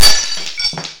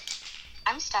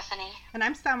Stephanie. And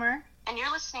I'm Summer. And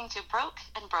you're listening to Broke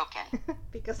and Broken.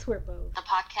 Because we're both. The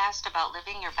podcast about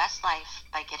living your best life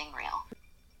by getting real.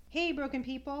 Hey, broken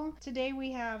people. Today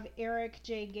we have Eric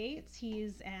J. Gates.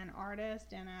 He's an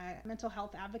artist and a mental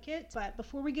health advocate. But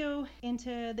before we go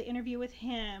into the interview with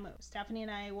him, Stephanie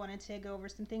and I wanted to go over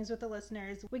some things with the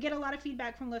listeners. We get a lot of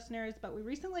feedback from listeners, but we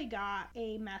recently got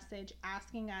a message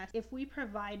asking us if we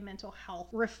provide mental health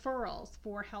referrals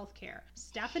for healthcare.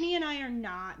 Stephanie and I are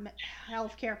not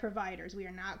healthcare providers. We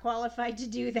are not qualified to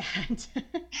do that.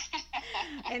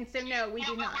 And so, no, we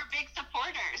do not. But we're big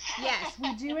supporters. Yes,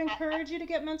 we do encourage you to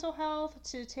get mental health,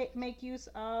 to make use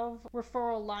of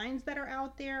referral lines that are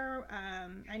out there.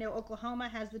 I know Oklahoma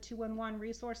has the 211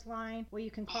 resource line where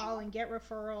you can call and get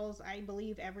referrals. I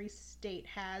believe every state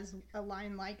has a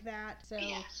line like that. So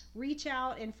yes. Reach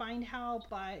out and find help,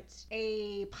 but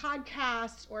a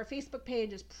podcast or a Facebook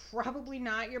page is probably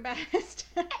not your best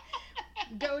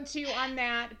go-to on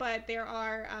that. But there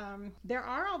are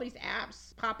all these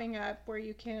apps popping up where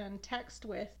you can text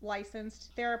with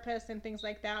licensed therapists and things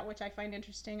like that, which I find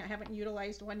interesting. I haven't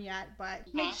utilized one yet, but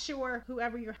make sure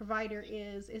whoever your provider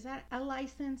is that a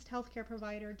licensed healthcare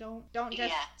provider. Don't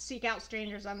just seek out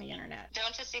strangers on the internet.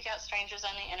 Don't just seek out strangers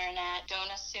on the internet.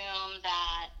 Don't assume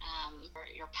that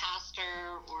your pastor,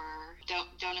 or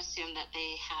don't assume that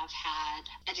they have had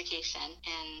education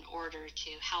in order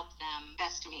to help them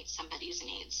best meet somebody's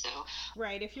needs. So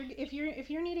right, if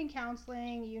you're needing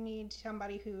counseling, you need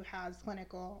somebody who has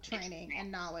clinical training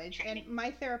and knowledge. And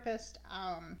my therapist,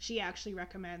 she actually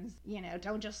recommends,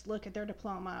 don't just look at their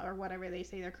diploma or whatever they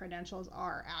say their credentials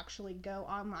are. Actually go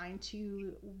online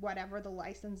to whatever the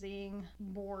licensing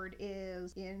board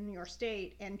is in your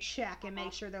state and check and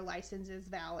make sure their license is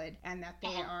valid and that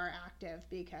they are active,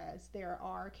 because there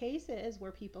are cases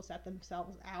where people set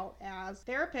themselves out as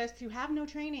therapists who have no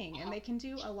training and they can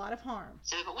do a lot of harm.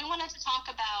 So, but we wanted to talk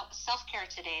about self-care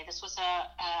today. This was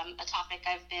a topic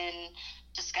I've been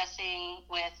discussing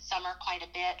with Summer quite a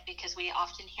bit, because we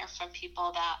often hear from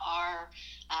people that are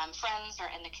friends or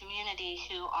in the community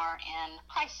who are in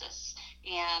crisis.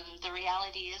 And the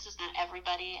reality is that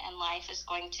everybody in life is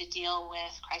going to deal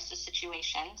with crisis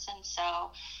situations. And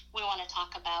so we want to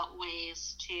talk about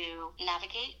ways to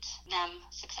navigate them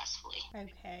successfully.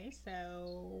 Okay,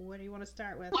 so what do you want to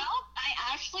start with? Well,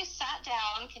 I actually sat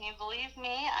down. Can you believe me?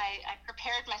 I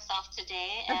prepared myself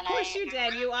today. Of course you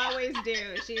did. You always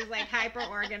do. She's like hyper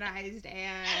organized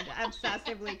and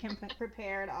obsessively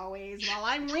prepared always. Well,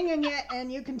 I'm winging it,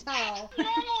 and you can tell.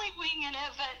 Normally winging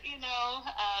it, but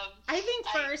I think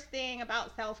first thing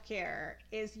about self-care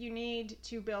is you need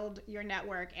to build your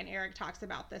network, and Eric talks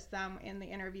about this some in the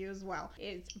interview as well.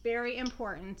 It's very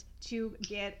important to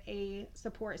get a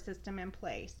support system in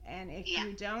place, and if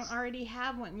you don't already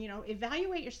have one,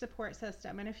 evaluate your support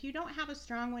system. And if you don't have a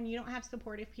strong one, you don't have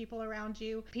supportive people around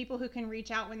you, people who can reach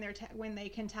out when they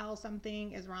can tell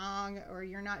something is wrong or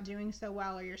you're not doing so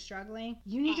well or you're struggling,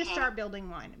 you need to start building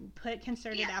one. Put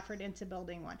concerted effort into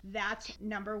building one. That's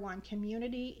number one.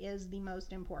 Community is the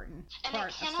most important part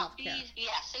of self-care.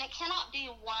 And it cannot be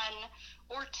one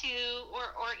or two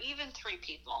or even three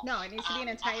people. No, it needs to be an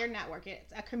entire network.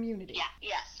 It's a community. Yeah,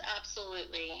 yes,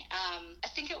 absolutely. I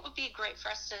think it would be great for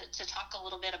us to talk a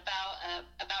little bit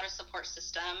about a support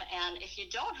system, and if you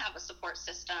don't have a support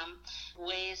system,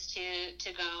 ways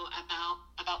to go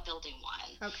about building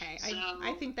one. Okay, so,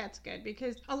 I think that's good,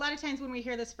 because a lot of times when we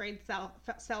hear this phrase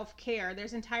self-care,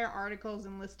 there's entire articles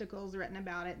and listicles written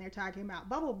about it, and they're talking about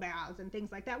bubble baths and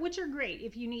things like that, which are great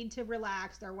if you need to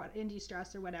relax or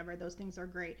de-stress or whatever. Those things are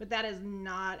great, but that is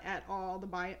not at all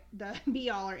the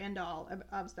be-all or end-all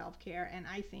of self-care. And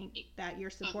I think that your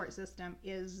support system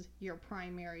is your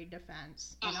primary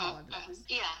defense in all of this.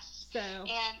 Yes. So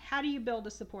how do you build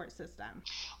a support system?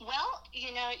 Well, you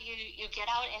get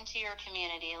out into your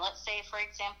community. Let's say, for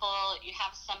example, you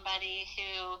have somebody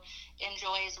who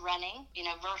enjoys running,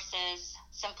 versus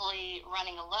simply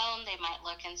running alone. They might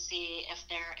look and see if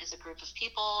there is a group of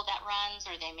people that runs,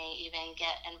 or they may even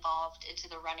get involved into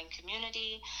the running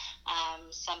community.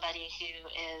 Somebody who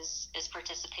is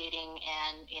participating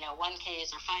in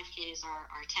 1Ks or 5Ks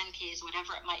or 10Ks,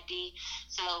 whatever it might be.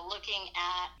 So looking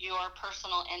at your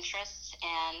personal interests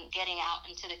and getting out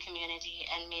into the community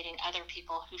and meeting other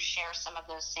people who share some of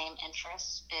those same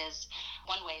interests is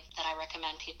one way that I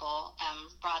recommend people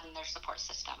broaden their support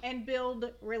system. And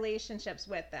build relationships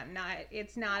with them.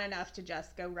 It's not enough to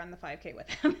just go run the 5K with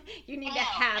them. You need to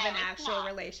have an actual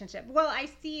relationship. Well, I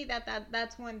see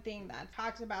that's one thing that's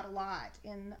talked about a lot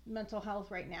in mental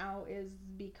health right now, is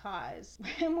because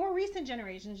in more recent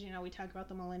generations, we talk about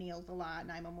the millennials a lot,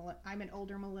 and I'm an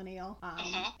older millennial,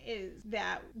 is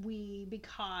that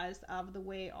because of the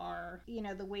way our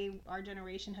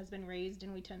generation has been raised,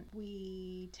 and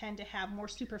we tend to have more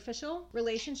superficial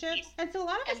relationships, and so a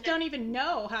lot of us don't even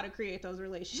know how to create those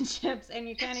relationships, and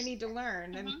you kind of need to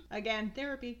learn. And again,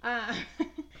 therapy.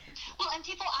 Well, and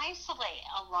people isolate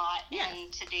a lot in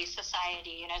today's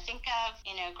society. Think of,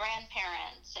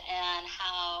 grandparents and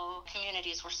how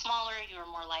communities were smaller. You were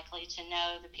more likely to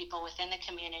know the people within the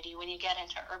community. When you get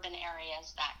into urban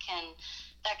areas, that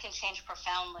can change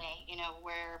profoundly,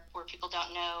 where people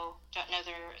don't know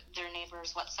their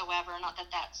neighbors whatsoever. Not that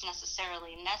that's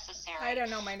necessarily necessary. I don't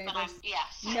know my neighbors.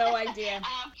 Yes. No idea.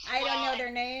 I don't know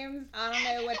their names. I don't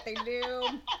know what they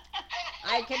do.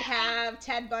 I could have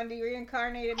Ted Bundy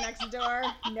reincarnated next door.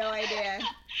 No idea.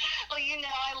 Well,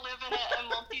 I live in a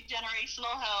multi-generational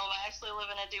home. I actually live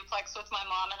in a duplex with my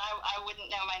mom, and I wouldn't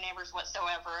know my neighbors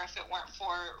whatsoever if it weren't for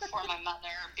my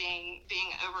mother being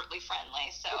overtly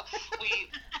friendly. So we.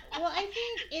 Well,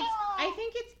 I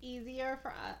think it's easier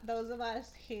for those of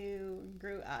us who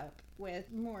grew up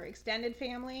with more extended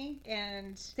family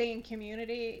and stay in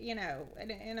community, in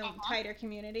a tighter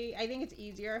community. I think it's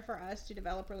easier for us to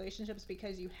develop relationships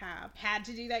because you have had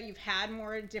to do that. You've had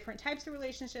more different types of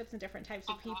relationships and different types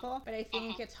of people. But I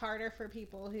think it's harder for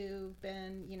people who've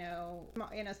been,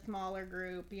 in a smaller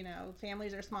group.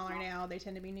 Families are smaller now. They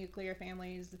tend to be nuclear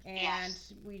families. And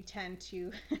we tend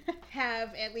to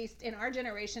have, at least in our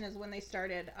generation, is when they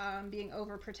started being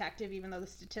overprotective, even though the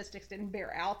statistics didn't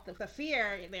bear out the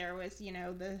fear. There was,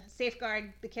 the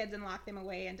safeguard the kids and lock them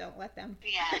away and don't let them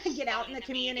get out in the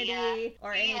community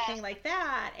or anything like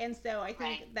that. And so I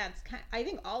think I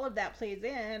think all of that plays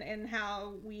in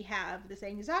how we have this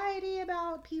anxiety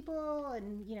about people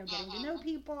and, getting to know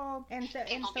people. And so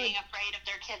being afraid of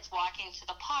their kids walking to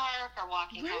the park or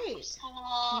walking home from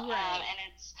school. And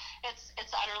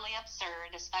it's utterly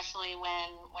absurd, especially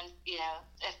when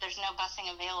if there's no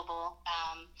busing available,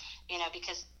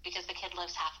 because the kid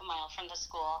lives half a mile from the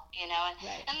school,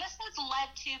 and this has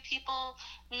led to people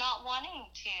not wanting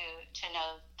to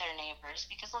know their neighbors,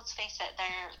 because let's face it,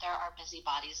 there are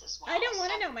busybodies as well. I don't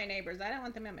want to know my neighbors. I don't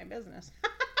want them in my business.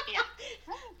 Yeah.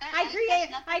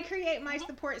 I create my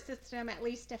support system at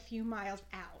least a few miles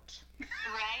out.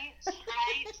 Right. So,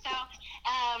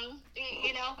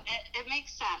 it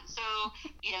makes sense. So,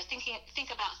 think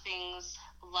about things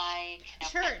like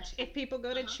church. If people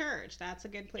go to church, that's a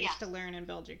good place to learn and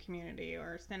build your community,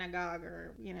 or synagogue,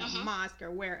 or mosque,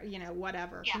 or where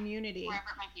whatever community, wherever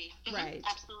it might be. Right.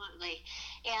 Absolutely.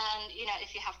 And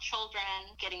if you have children,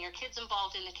 getting your kids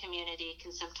involved in the community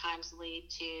can sometimes lead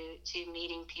to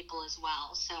meeting people as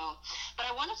well. So, but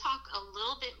I want to talk a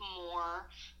little bit more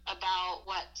about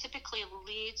what typically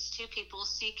leads to people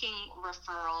seeking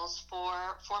referrals for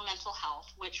mental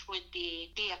health, which would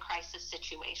be a crisis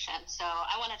situation. So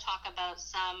I want to talk about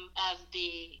some of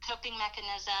the coping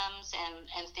mechanisms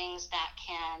and things that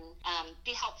can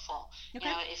be helpful. Okay.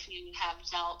 If you have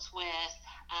dealt with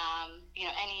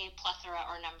any plethora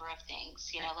or number of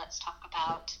things. Let's talk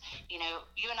about, you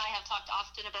and I have talked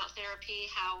often about therapy,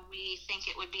 how we think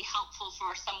it would be helpful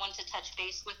for someone to touch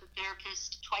base with a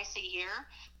therapist twice a year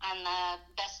on the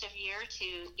best of year to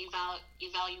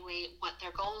evaluate what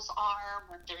their goals are,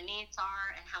 what their needs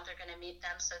are, and how they're going to meet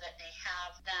them, so that they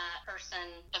have that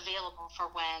person available for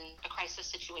when a crisis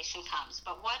situation comes.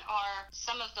 But what are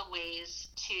some of the ways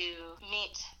to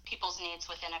meet people's needs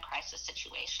within a crisis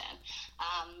situation?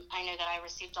 I know that I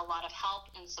received a lot of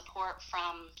help and support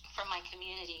from my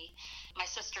community. My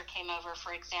sister came over,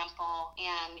 for example,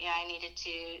 and I needed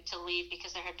to leave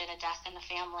because there had been a death in the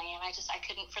family, and I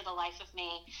couldn't for the life of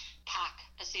me pack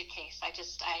a suitcase.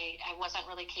 I wasn't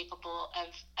really capable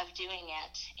of doing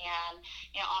it. And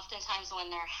oftentimes when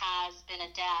there has been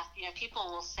a death, people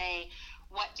will say,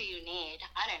 "What do you need?"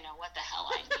 I don't know what the hell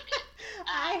I needed.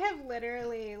 I have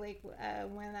literally,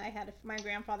 when my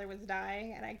grandfather was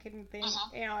dying and I couldn't think,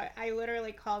 I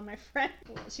literally called my friend.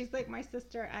 She's like my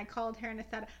sister. I called her and I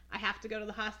said, I have to go to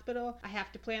the hospital. I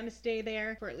have to plan to stay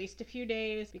there for at least a few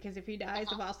days, because if he dies,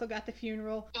 I've also got the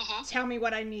funeral. Tell me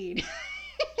what I need.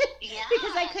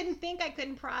 Because I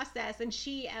couldn't process. And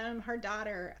she, her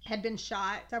daughter had been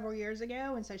shot several years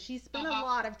ago. And so she spent a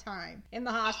lot of time in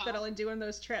the hospital and doing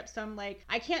those trips. So I'm like,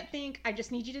 I can't think. I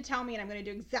just need you to tell me and I'm going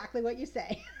to do exactly what you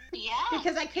say. Yeah.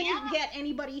 Because I couldn't get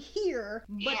anybody here,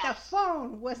 but the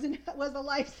phone was a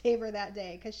lifesaver that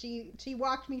day because she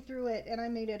walked me through it and I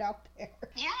made it out there.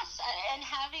 Yes, and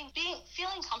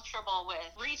feeling comfortable with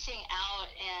reaching out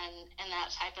in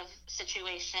that type of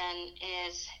situation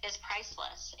is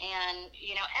priceless. And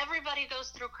everybody goes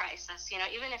through crisis.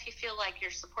 Even if you feel like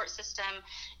your support system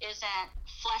isn't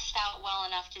fleshed out well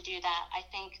enough to do that, I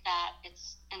think that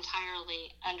it's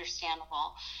entirely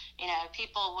understandable.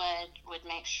 People would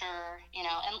make sure,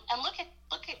 and look at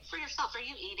for yourself. Are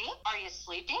you eating? Are you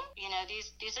sleeping?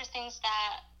 These are things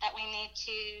that we need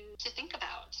to think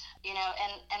about.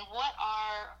 And what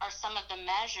are some of the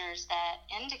measures that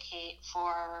indicate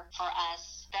for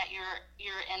us that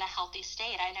you're in a healthy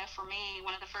state? I know for me,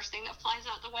 one of the first things that flies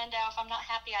out the window, if I'm not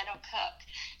happy, I don't cook.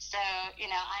 So,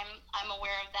 I'm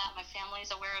aware of that. My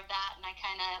family's aware of that, and I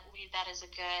kind of leave that as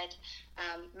a good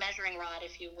measuring rod,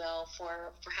 if you will,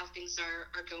 for how things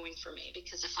are going for me.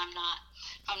 Because if I'm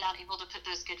not able to put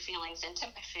those good feelings into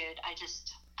my food, I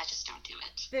just don't do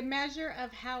it. The measure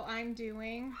of how I'm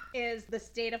doing is the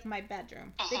state of my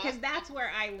bedroom, because that's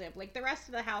where I live. Like, the rest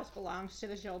of the house belongs to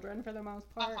the children for the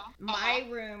most part. My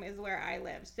room is where I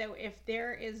live. So if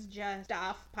there is just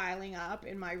stuff piling up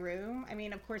in my room, I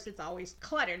mean, of course it's always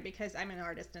cluttered because I'm an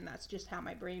artist and that's just how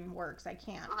my brain works. I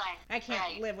can't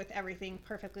live with everything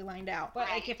perfectly lined out. But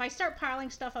like, if I start piling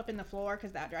stuff up in the floor,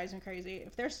 because that drives me crazy.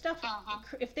 If there's stuff,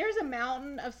 if there's a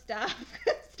mountain of stuff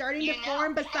starting to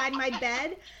form beside my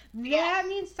bed, that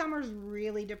means Summer's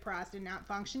really depressed and not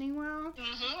functioning well.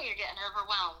 You're getting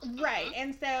overwhelmed. Right.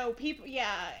 And so people,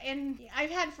 and I've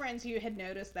had friends who had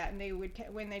noticed that, and they would,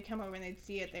 when they'd come over and they'd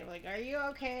see it, they were like, are you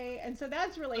okay? And so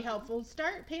that's really helpful.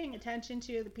 Start paying attention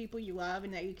to the people you love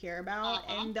and that you care about,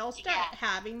 and they'll start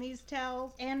having these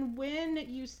tells. And when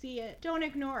you see it, don't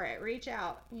ignore it. Reach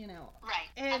out, Right.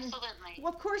 And, absolutely.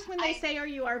 Well, of course, when they say, are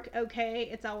you okay?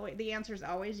 It's always, the answer is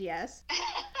always yes.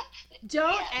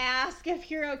 Don't ask if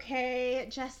you're okay.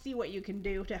 Just see what you can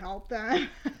do to help them.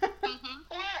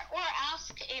 Or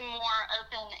ask a more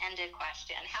open-ended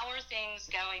question. How are things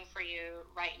going for you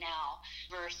right now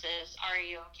versus are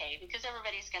you okay? Because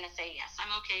everybody's going to say, yes,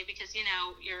 I'm okay, because,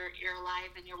 you're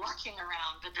alive and you're walking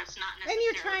around, but that's not necessarily. And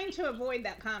you're trying to avoid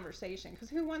that conversation because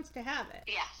who wants to have it?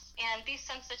 Yes. And be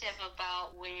sensitive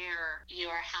about where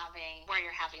you're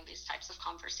having these types of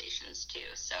conversations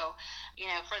too. So,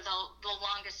 for the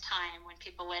longest time when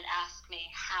people would ask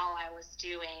me how I was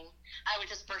doing, I would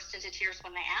just burst into tears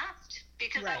when they asked,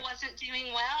 because I wasn't doing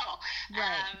well.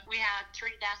 We had 3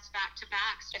 deaths back to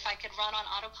back. If I could run on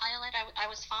autopilot, I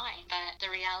was fine. But the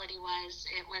reality was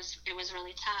it was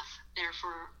really tough there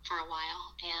for a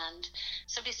while. And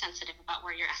so be sensitive about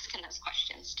where you're asking those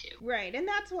questions too. Right. And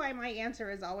that's why my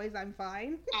answer is always I'm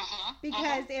fine.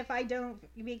 Because if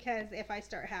I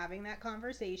start having that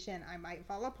conversation, I might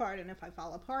fall apart. And if I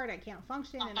fall apart, I can't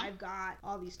function. And I've got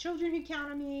all these children who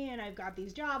count on me, and I've got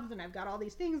these jobs, and I've got all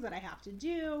these things that I have to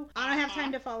do. I don't have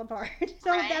time to fall apart.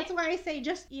 So that's why I say,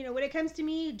 just, when it comes to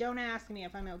me, don't ask me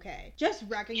if I'm okay. Just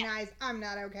recognize I'm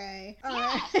not okay.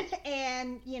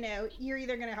 And, you're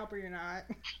either going to help or you're not.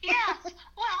 Yes.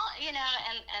 Well,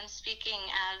 and speaking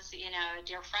as, a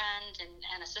dear friend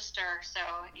and a sister, so,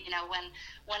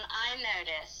 when I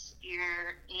notice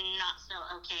you're not so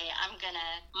okay,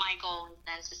 my goal is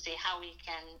then to see how we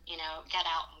can, get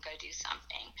out and go do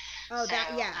something. Oh, so,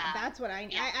 that's what I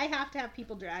have to have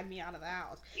people drag me out of the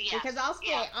house. Because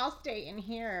I'll stay in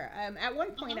here. At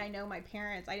one point, I know my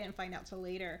parents, I didn't find out till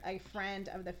later, a friend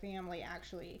of the family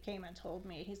actually came and told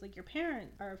me, he's like, your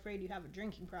parents are afraid you have a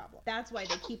drinking problem. That's why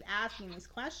they keep asking these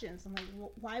questions. I'm like,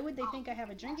 well, why would they think I have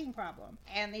a drinking problem?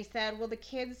 And they said, well, the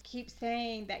kids keep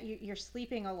saying that you're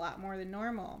sleeping a lot more than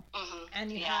normal.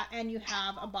 And you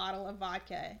have a bottle of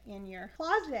vodka in your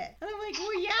closet. And I'm like,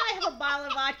 well, yeah, I have a bottle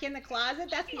of vodka in the closet.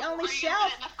 That's the only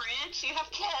shelf. In the fridge, you have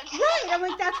kids. Right. I'm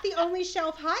like, that's the only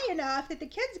shelf high enough that the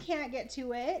kids can't get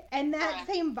to it. And that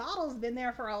same bottle's been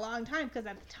there for a long time, because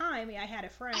at the time I had a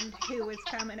friend who was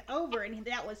coming over, and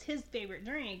that was his favorite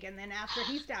drink. And then after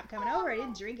he stopped coming over, I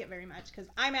didn't drink it very much, because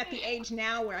I'm at the age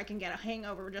now where I can get a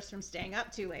hangover just from staying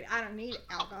up too late. I don't need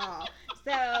alcohol.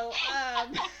 So,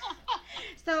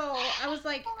 so I was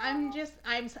like,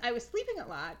 I was sleeping a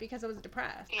lot because I was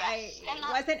depressed. Yes. It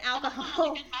wasn't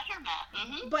alcohol.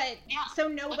 But so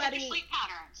nobody. Look at your sleep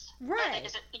patterns. Right.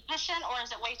 Is it sufficient or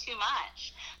is it way too too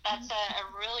much. That's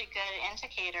a really good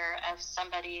indicator of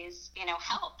somebody's,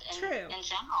 health in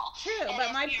general. True, and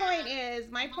but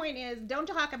my point is don't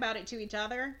talk about it to each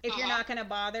other if you're not going to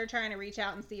bother trying to reach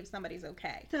out and see if somebody's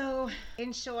okay. So,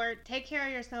 in short, take care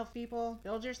of yourself, people.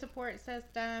 Build your support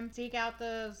system. Seek out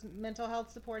those mental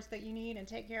health supports that you need and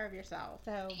take care of yourself.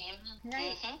 So,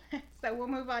 right? So, we'll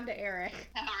move on to Eric.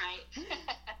 All right.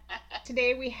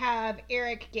 Today we have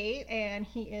Eric Gate, and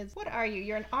he is, what are you?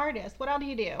 You're an artist. What all do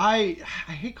you do? I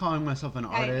hate calling myself an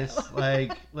artist.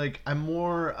 like I'm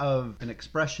more of an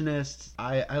expressionist.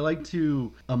 I like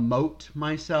to emote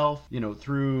myself,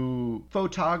 through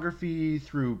photography,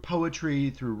 through poetry,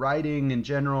 through writing in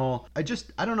general. I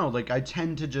don't know, I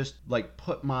tend to just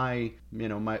put my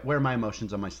wear my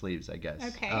emotions on my sleeves, I guess.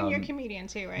 Okay, and you're a comedian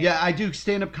too, right? Yeah, I do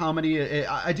stand-up comedy.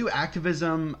 I do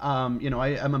activism. I'm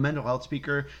a mental health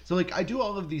speaker. So I do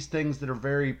all of these things that are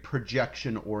very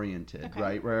projection oriented,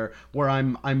 right? Where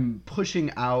I'm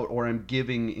pushing out or I'm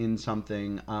giving in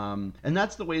something. And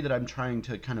that's the way that I'm trying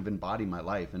to kind of embody my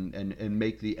life and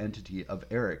make the entity of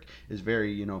Eric is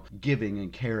very, giving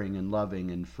and caring and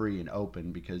loving and free and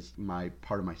open, because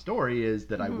part of my story is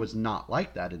that I was not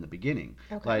like that in the beginning.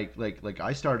 Okay. Like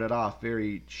I started off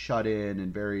very shut in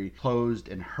and very closed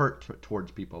and hurt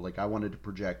towards people. I wanted to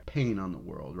project pain on the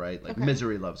world, right?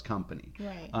 Misery loves company.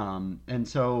 Right. And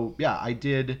so, yeah, I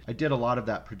did a lot of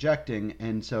that projecting.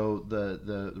 And so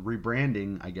the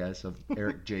rebranding, I guess, of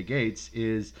Eric J. Gates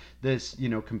is this,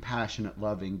 compassionate,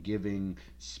 loving, giving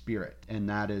spirit. And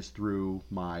that is through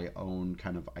my own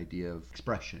kind of idea of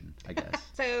expression, I guess.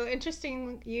 So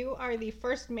interesting. You are the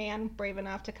first man brave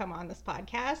enough to come on this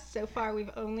podcast. So far, we've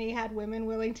only had women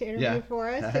willing to interview for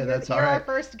us. So you're our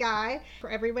first guy. For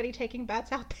everybody taking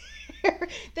bets out there,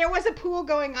 there was a pool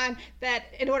going on that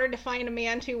in order to find a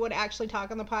man who would actually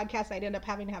talk on the podcast, I'd end up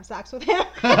having to have sex with him.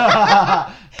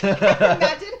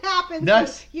 That didn't happen.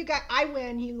 Nice. So I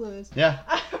win, you lose. Yeah.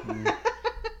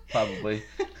 Probably.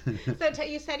 So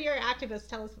you said you're an activist.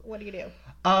 Tell us, what do you do?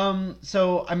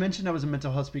 So I mentioned I was a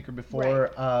mental health speaker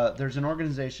before. Right. There's an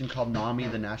organization called NAMI,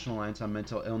 the National Alliance on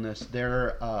Mental Illness.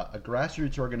 They're a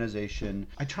grassroots organization.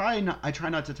 I try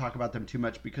not to talk about them too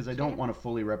much because I don't want to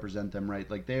fully represent them, right?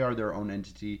 They are their own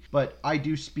entity. But I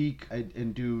do speak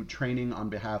and do training on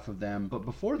behalf of them. But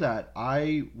before that,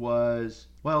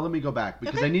 well, let me go back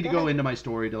because I need to go into my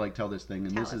story to tell this thing.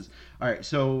 And this is all right.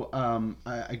 So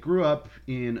I grew up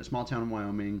in a small town in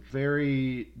Wyoming,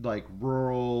 very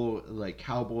rural,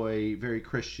 cowboy, very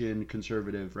Christian,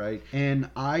 conservative, right? And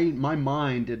my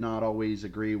mind did not always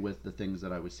agree with the things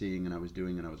that I was seeing and I was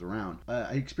doing and I was around.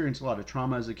 I experienced a lot of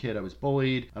trauma as a kid. I was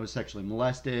bullied. I was sexually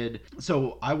molested.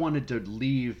 So I wanted to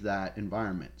leave that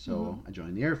environment. So I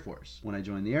joined the Air Force. When I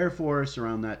joined the Air Force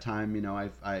around that time,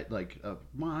 I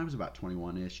was about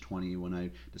 21-ish, 20 when I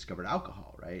discovered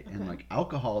alcohol, right? Okay. And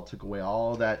alcohol took away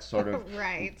all that sort of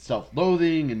right.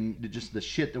 self-loathing and just the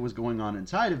shit that was going on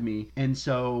inside of me. And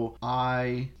so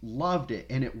I loved it,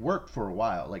 and it worked for a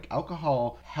while.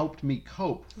 Alcohol helped me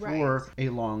cope for a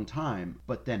long time,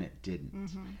 but then it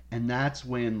didn't. And that's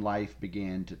when life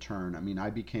began to turn. I mean, I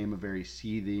became a very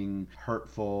seething,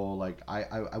 hurtful,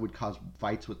 I would cause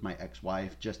fights with my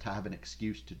ex-wife just to have an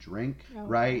excuse to drink,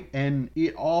 right? And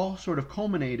it all sort of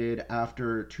culminated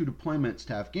after 2 deployments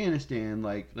to Afghanistan.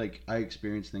 I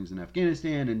experienced things in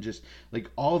Afghanistan, and just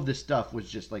all of this stuff was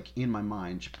just in my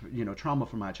mind, trauma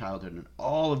from my childhood and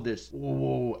all of this.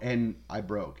 And I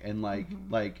broke. And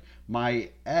my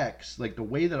ex, the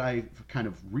way that I kind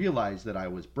of realized that I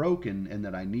was broken and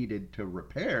that I needed to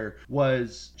repair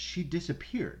was she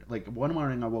disappeared. One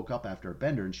morning I woke up after a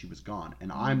bender and she was gone.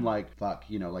 And I'm fuck,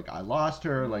 I lost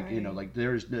her.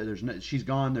 There's no, she's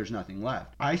gone. There's nothing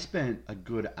left. I spent a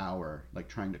good hour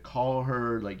trying to call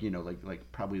her,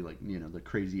 probably the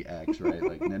crazy ex,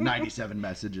 right? 97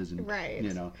 messages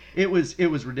and it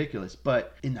was ridiculous.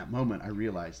 But in that moment I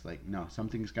realized no,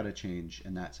 something's got to change,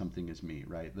 and that something is me,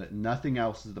 right? That nothing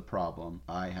else is the problem.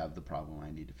 I have the problem.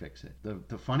 I need to fix it.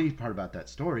 The funny part about that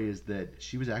story is that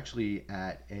she was actually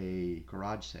at a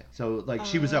garage sale. So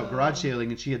she was out garage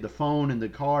sailing, and she had the phone in the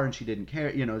car, and she didn't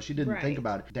care. She didn't think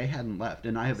about it. They hadn't left,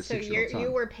 and I have a 6-year-old son. So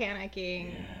you were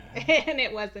panicking, and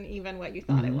it wasn't even what you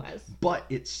thought it was. But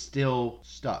it still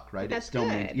stuck, right? That's it still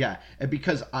good. And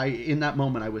because in that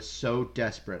moment I was so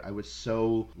desperate, I was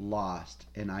so lost,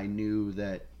 and I knew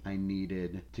that I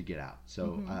needed to get out.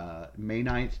 So May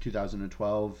 9th,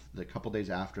 2012, the couple days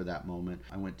after that moment,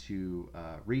 I went to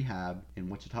rehab in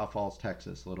Wichita Falls,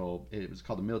 Texas. It was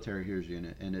called the Military Heroes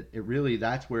Unit. And it really,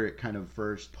 that's where it kind of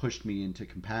first pushed me into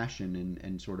compassion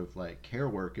and sort of like care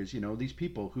work is, these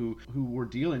people who were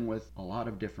dealing with a lot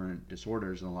of different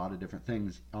disorders and a lot of different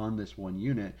things on this one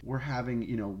unit were having,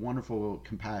 wonderful,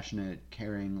 compassionate,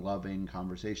 caring, loving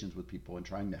conversations with people and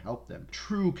trying to help them.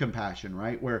 True compassion,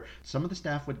 right? Where some of the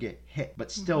staff would get hit,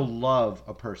 but still love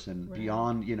a person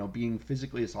beyond, being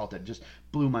physically assaulted. Just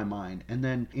blew my mind. And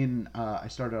then I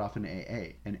started off in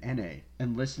AA and NA,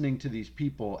 and listening to these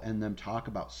people and them talk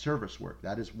about service work.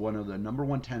 That is one of the number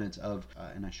one tenets of,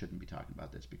 and I shouldn't be talking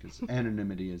about this because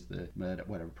anonymity is the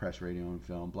whatever, press, radio, and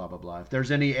film, blah, blah, blah. If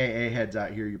there's any AA heads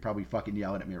out here, you're probably fucking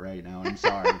yelling at me right now. I'm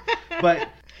sorry. But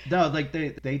no, like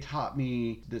they taught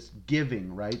me this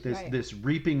giving, right? This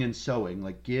reaping and sowing,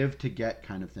 like give to get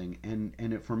kind of thing.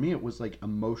 And for me, it was like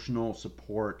emotional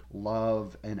support,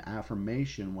 love, and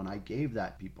affirmation. When I gave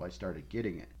that to people, I started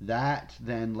getting it. That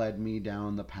then led me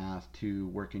down the path to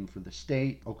working for the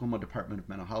state, Oklahoma Department of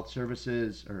Mental Health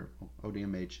Services, or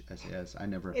ODMH SAS.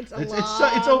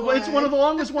 It's one of the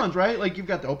longest ones, right? Like you've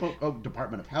got the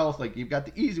Department of Health, like you've got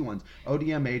the easy ones.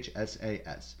 ODMH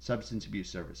SAS, Substance Abuse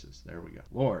Services. There we go.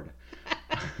 Lord.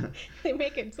 They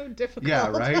make it so difficult. Yeah,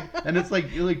 right? And it's like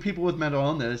people with mental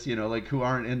illness, like who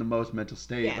aren't in the most mental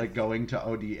state, like going to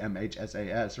ODMH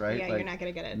SAS, right? Yeah, like, you're not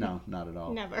going to get it. No, not at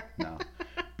all. Never. No.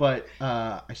 But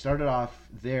I started off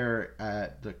there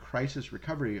at the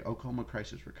Oklahoma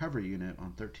Crisis Recovery Unit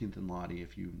on 13th and Lottie,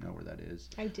 if you know where that is.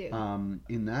 I do.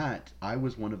 In that, I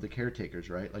was one of the caretakers,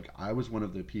 right? Like I was one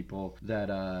of the people that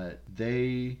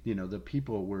the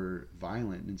people were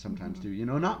violent and sometimes do,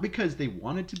 not because they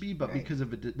wanted to be, but because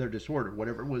of their disorder.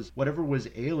 Whatever was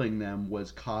ailing them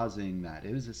was causing that.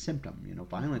 It was a symptom.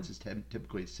 Violence is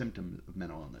typically a symptom of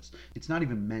mental illness. It's not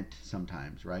even meant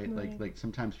sometimes, right? Like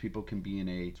sometimes people can be in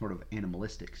a sort of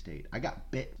animalistic state. I got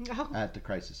bit at the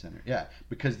crisis center. Yeah,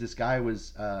 because this guy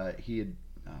was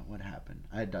what happened?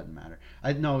 It doesn't matter.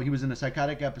 He was in a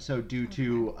psychotic episode due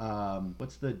to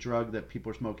what's the drug that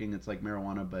people are smoking? It's like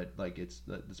marijuana, but like it's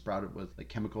the sprouted with like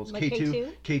chemicals. Like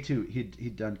K2.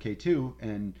 He'd done K2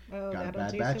 and got a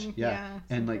bad batch.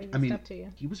 And like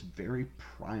he was very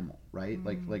primal, right?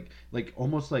 Like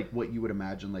almost like what you would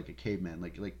imagine like a caveman.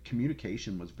 Like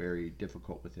communication was very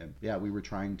difficult with him. Yeah, we were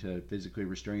trying to physically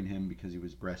restrain him because he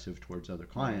was aggressive towards other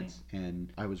clients,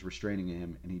 and I was restraining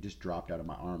him, and he just dropped out of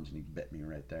my arms and he bit me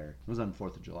right there. It was on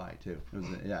 4th of July too. It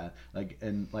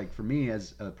was for me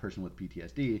as a person with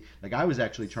PTSD, like I was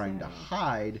actually trying to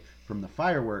hide from the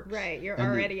fireworks. Right, you're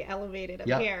already elevated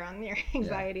up here on your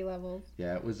anxiety levels.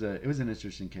 Yeah, it was an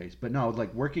interesting case. But no,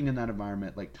 like working in that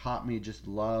environment like taught me just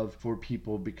love for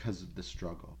people because of the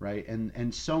struggle, right?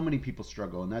 And so many people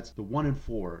struggle, and that's the 1 in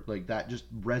 4. Like that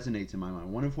just resonates in my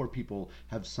mind. 1 in 4 people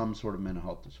have some sort of mental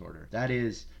health disorder. That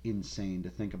is insane to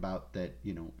think about, that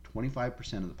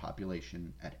 25% of the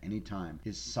population at any time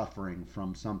is suffering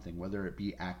from something, whether it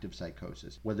be active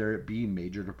psychosis, whether it be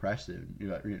major depression.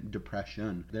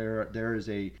 There is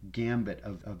a gambit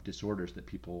of disorders that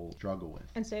people struggle with.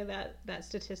 And so that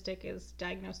statistic is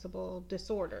diagnosable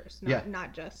disorders,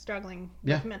 not just struggling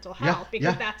with mental health,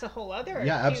 because that's a whole other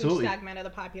huge segment of the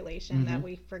population that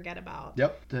we forget about.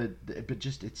 Yep. But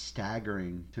just it's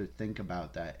staggering to think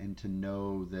about that and to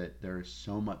know that there's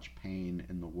so much pain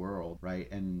in the world,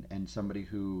 right? And somebody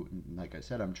who, like I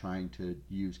said, I'm trying to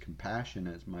use compassion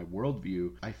as my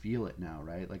worldview. I feel it now,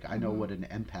 right? Like I know what an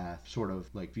empath sort of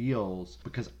like feels,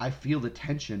 because I feel the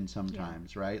tension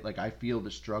sometimes, right? Like I feel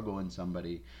the struggle in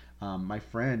somebody. My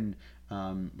friend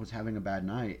was having a bad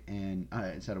night, and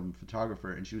I said I'm a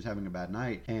photographer, and she was having a bad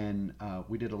night, and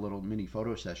we did a little mini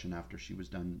photo session after she was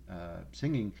done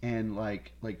singing, and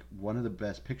like one of the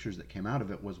best pictures that came out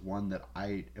of it was one that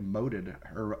I emoted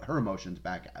her emotions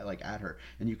back at her,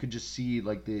 and you could just see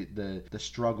like the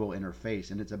struggle in her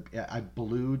face, and I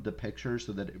blued the picture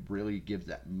so that it really gives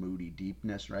that moody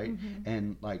deepness, right?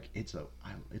 And like it's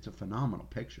a phenomenal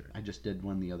picture. I just did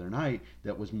one the other night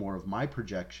that was more of my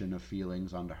projection of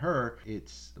feelings onto her.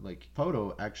 It's like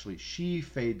photo, actually she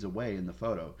fades away in the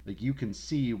photo, like you can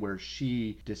see where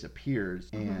she disappears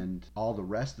and all the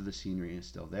rest of the scenery is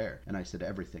still there. And I said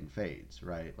everything fades,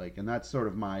 right? Like, and that's sort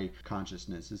of my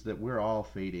consciousness, is that we're all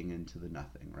fading into the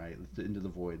nothing, right? Into the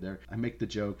void there. I make the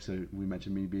joke, so we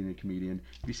mentioned me being a comedian.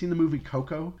 Have you seen the movie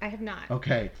Coco? I have not.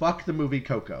 Okay, fuck the movie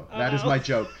Coco. That is my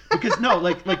joke. Because no,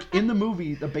 like in the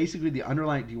movie, basically the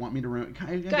underlying, do you want me to ruin it? Go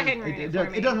ahead and ruin it for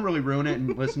me. It doesn't really ruin it,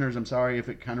 and listeners, I'm sorry if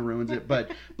it kind of ruins owns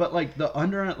it. But like the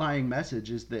underlying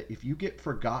message is that if you get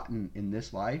forgotten in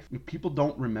this life, if people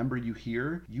don't remember you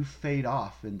here, you fade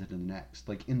off into the next.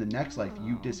 Like in the next life,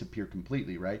 you disappear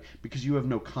completely, right? Because you have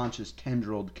no conscious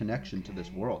tendrilled connection to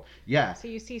this world. Yeah. So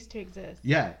you cease to exist.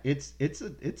 Yeah, it's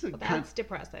that's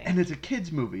depressing. And it's a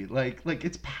kids movie. Like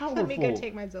it's powerful. Let me go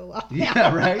take my Zoloft.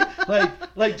 Yeah, right.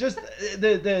 Like just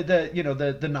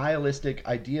the nihilistic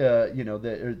idea,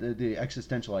 the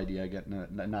existential idea. I get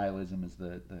nihilism is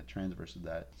the transverse of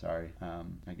that. Sorry,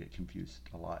 I get confused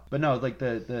a lot. But no, like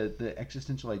the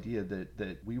existential idea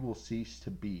that we will cease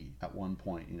to be at one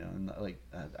point. And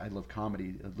I love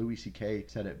comedy. Louis C.K.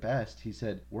 said it best. He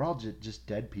said, "We're all just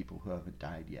dead people who haven't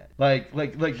died yet." Like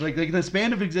the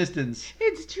span of existence.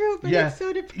 It's true, but it's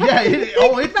so depressing. Yeah,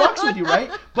 it fucks with you,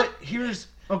 right? But here's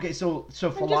okay. So I'm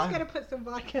just gonna put some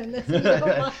vodka in this. If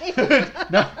you don't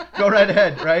mind. No, go right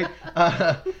ahead, right?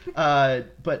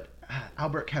 But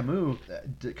Albert Camus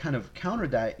kind of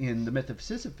countered that in The Myth of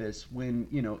Sisyphus when,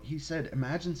 he said,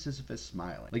 imagine Sisyphus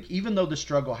smiling. Like, even though the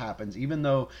struggle happens, even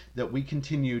though that we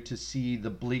continue to see the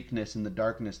bleakness and the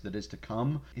darkness that is to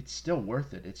come, it's still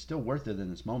worth it. It's still worth it in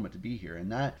this moment to be here. And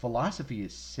that philosophy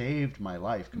has saved my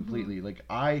life completely. Mm-hmm. Like,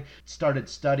 I started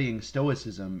studying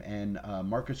Stoicism and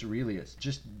Marcus Aurelius,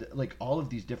 just like all of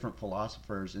these different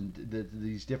philosophers and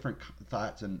these different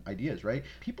thoughts and ideas, right?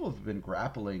 People have been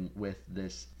grappling with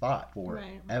this thought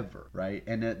forever, right?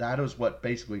 And that is what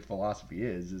basically philosophy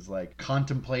is like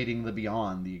contemplating the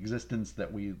beyond, the existence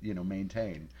that we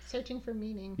maintain, searching for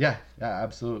meaning. Yeah,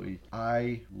 absolutely.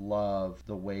 I love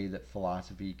the way that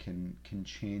philosophy can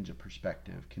change a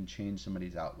perspective, can change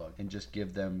somebody's outlook, and just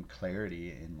give them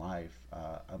clarity in life.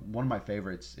 One of my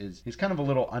favorites he's kind of a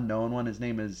little unknown one. His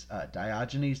name is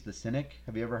Diogenes the Cynic.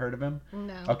 Have you ever heard of him?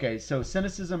 No. Okay, so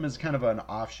cynicism is kind of an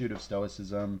offshoot of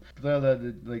Stoicism.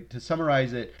 Like, to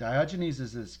summarize it, Diogenes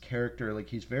is this character, like,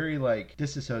 he's very like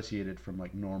disassociated from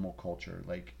like normal culture.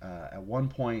 Like at one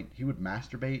point he would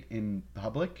masturbate in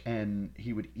public and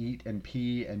he would eat and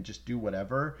pee and just do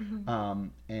whatever.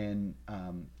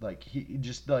 Mm-hmm. Like he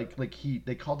just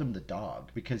they called him the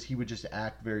dog because he would just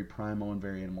act very primal and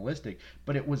very animalistic,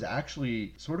 but it was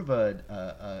actually sort of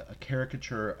a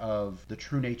caricature of the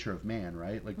true nature of man,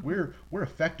 right? Like we're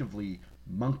effectively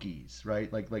monkeys,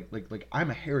 right? Like I'm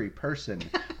a hairy person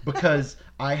because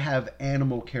I have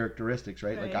animal characteristics,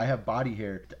 right? Like I have body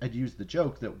hair. I'd use the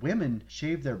joke that women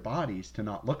shave their bodies to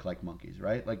not look like monkeys,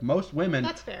 right? Like most women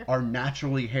are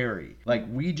naturally hairy. Like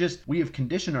we have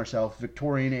conditioned ourselves,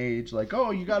 Victorian age, like,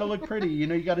 oh, you got to look pretty,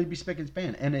 you got to be spick and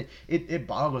span. And it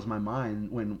boggles my mind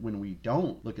when we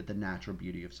don't look at the natural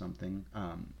beauty of something.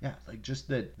 Like just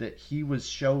that he was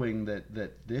showing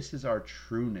that this is our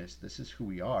trueness, this is who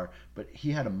we are. But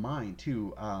he had a mind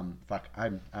too. I'm all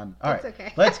right.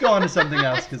 Okay. Let's go on to something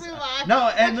else. Let's move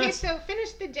on. Okay, so finish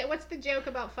what's the joke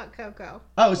about fuck Coco?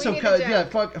 Oh,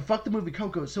 fuck the movie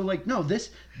Coco. So like, no,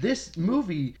 this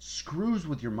movie screws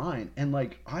with your mind, and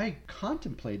like I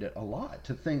contemplate it a lot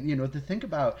to think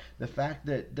about the fact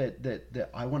that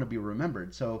I want to be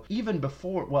remembered. So even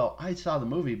before, well, I saw the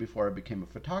movie before I became a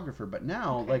photographer, but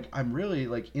now like I'm really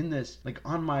like in this, like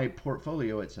on my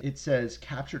portfolio it says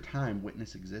capture time,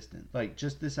 witness existence. Like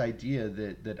just this idea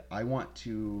that I want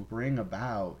to bring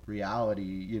about reality,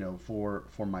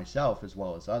 for myself as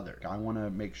well as others. I want to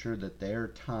make sure that their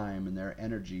time and their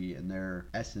energy and their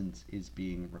essence is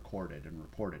being recorded and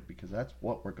reported, because that's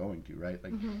what we're going to, right?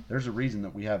 Like there's a reason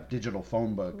that we have digital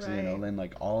phone books, and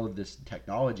like all of this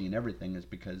technology and everything is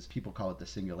because people call it the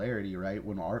singularity, right?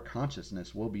 When our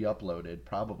consciousness will be uploaded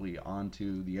probably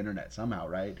onto the internet somehow,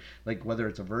 right? Like whether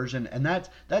it's a version, and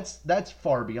that's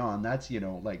far beyond. That's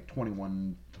like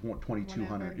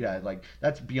 2200. Yeah, like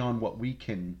that's beyond what we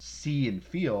can see and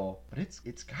feel, but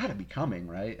it's got to be coming,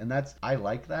 right? And I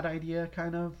like that idea,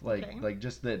 kind of like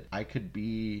just that I could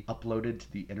be uploaded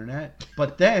to the internet.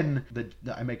 But then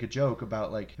I make a joke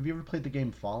about, like, have you ever played the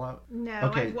game Fallout? No.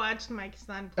 Okay. I've watched my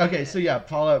son play it. So yeah,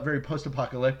 Fallout, very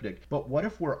post-apocalyptic. But what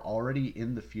if we're already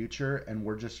in the future and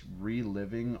we're just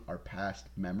reliving our past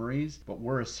memories, but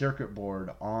we're a circuit board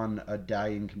on a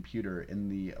dying computer in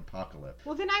the apocalypse?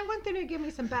 Well, then I want them to give me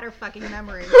some better fucking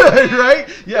mememories. Right?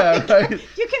 Yeah, right.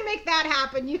 You can make that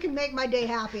happen. You can make my day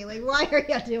happy. Like, why are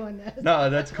you doing this? No,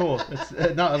 that's cool. It's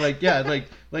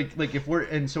like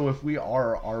if we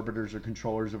are arbiters or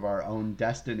controllers of our own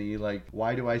destiny, like,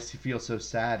 why do I feel so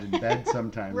sad in bed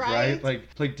sometimes, right?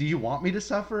 Like, do you want me to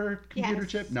suffer, computer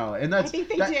chip? No, and I think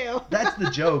they do. That's the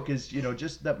joke, is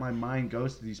just that my mind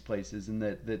goes to these places, and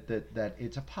that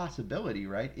it's a possibility,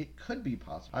 right? It could be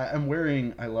possible.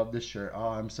 I love this shirt. Oh,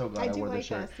 I'm so glad I wore this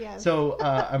shirt. shirt. Yes. So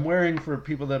I'm wearing, for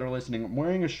people that are listening, I'm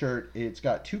wearing a shirt. It's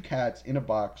got 2 cats in a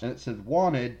box, and it says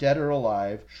 "Wanted, Dead or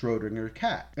Alive, Schrodinger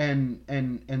Cat." And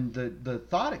the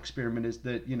thought experiment is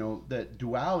that, you know, that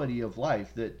duality of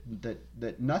life,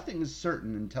 that nothing is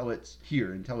certain until it's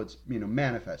here, until it's, you know,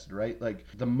 manifested, right? Like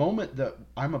the moment that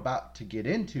I'm about to get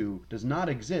into does not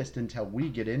exist until we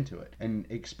get into it. And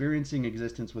experiencing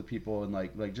existence with people, and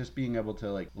like just being able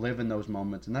to like live in those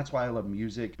moments. And that's why I love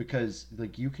music, because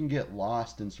like you can get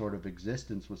lost in sort of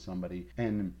existence with somebody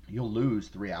and you'll lose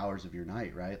 3 hours of your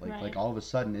night, right? Like all of a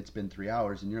sudden it's been 3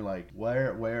 hours and you're like,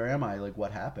 where am I? Like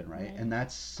what happened, right? And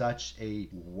that's such a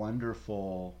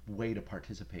wonderful way to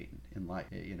participate in life,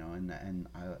 you know, and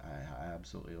I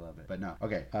absolutely love it. But no,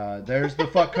 okay, there's the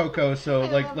fuck Coco. So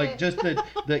like just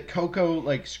that Coco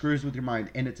like screws with your mind,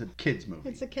 and it's a kids movie.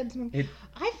 It's a kids movie.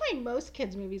 I find most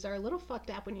kids movies are a little fucked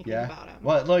up when you think about them.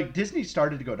 Well, like Disney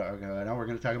started to go to, okay, now we're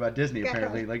going to talk about Disney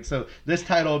apparently. Like, so this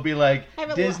title will be like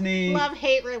Disney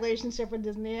love-hate relationship with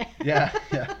Disney. yeah.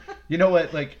 You know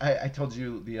what? Like I told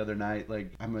you the other night,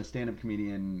 like I'm a stand-up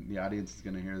comedian. The audience is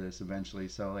going to hear this eventually.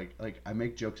 So like I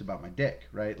make jokes about my dick,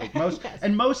 right? Like most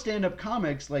and most stand-up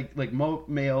comics, like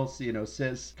males, you know,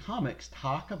 cis comics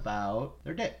talk about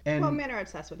their dick. And well, men are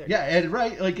obsessed with their dick. Yeah, and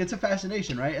right, like it's a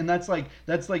fascination, right? And that's like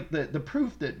the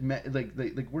proof that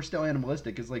like we're still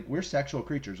animalistic, is like we're sexual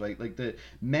creatures, right? Like the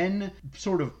men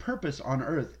sort of purpose on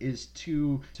Earth is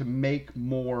to make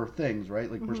more things, right?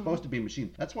 Like we're supposed to be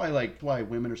machines. That's why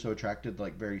women are so attracted to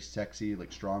like very sexy,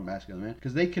 like strong masculine men,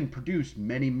 because they can produce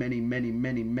many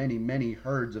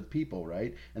herds of people,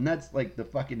 right? And that's like the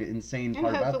fucking insane part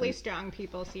about this. And hopefully strong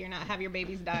people, so you're not have your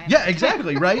babies dying. Yeah,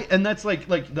 exactly, right? And that's like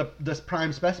this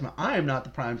prime specimen. I am not the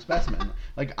prime specimen.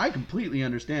 Like I completely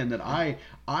understand that I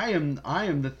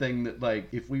am the thing that, like,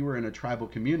 if we were in a tribal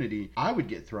community, I would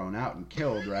get thrown out and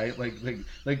killed, right? Like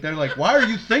they're like, why are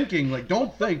you thinking? Like,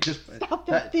 don't think, just stop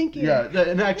that thinking. Yeah,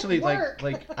 and actually,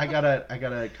 like I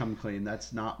gotta come clean.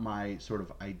 That's not my sort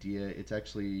of idea. It's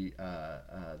actually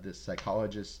this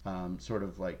psychologist sort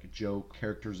of like joke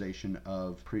characterization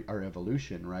of our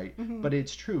evolution, right? But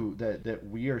it's true that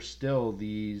we are still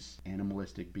these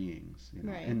animalistic beings, you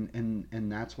know? Right.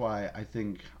 And that's why I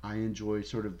think I enjoy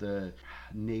sort of the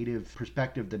native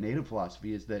perspective. The native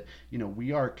philosophy is that, you know,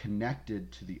 we are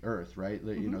connected to the earth, right?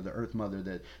 You know, the earth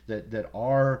mother, that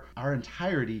our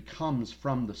entirety comes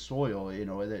from the soil, you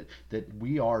know, that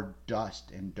we are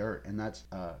dust and dirt. And that's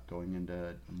going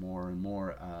into more and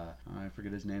more I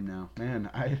forget his name now, man.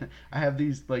 I have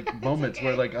these like moments okay.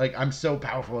 where like I'm so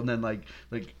powerful, and then like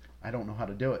I don't know how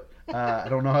to do it. I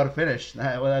don't know how to finish.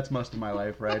 Well, that's most of my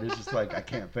life, right? It's just like I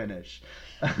can't finish.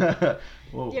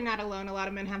 You're not alone. A lot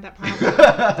of men have that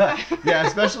problem. Yeah,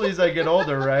 especially as I get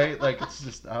older, right? Like it's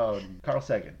just Carl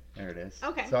Sagan. There it is.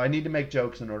 Okay. So I need to make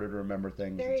jokes in order to remember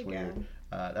things. There it's you weird. go.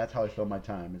 That's how I fill my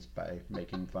time, is by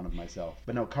making fun of myself.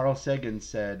 But no, Carl Sagan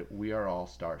said we are all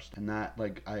stars, and that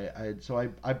like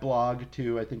I blog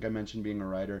too. I think I mentioned being a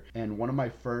writer, and one of my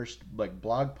first like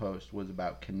blog posts was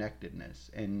about connectedness,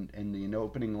 and the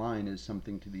opening line is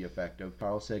something to the effect of,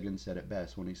 Carl Sagan said it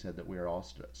best when he said that we are all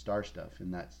star stuff,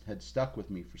 and that had stuck with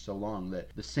me for so long, that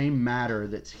the same matter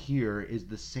that's here is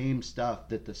the same stuff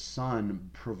that the sun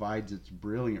provides its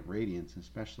brilliant radiance,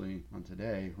 especially on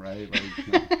today, right?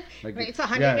 Like it's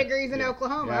 100 degrees in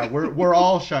Oklahoma. Yeah, we're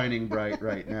all shining bright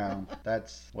right now.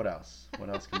 That's what else? What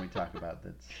else can we talk about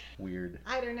that's weird?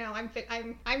 I don't know.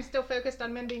 I'm still focused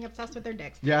on men being obsessed with their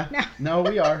dicks. Yeah. No,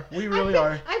 we are. We really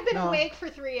are. I've been awake for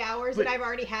 3 hours and I've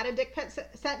already had a dick pic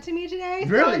sent to me today.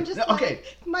 Really? So I'm just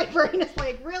like, my brain is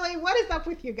like, really? What is up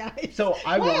with you guys? So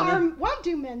why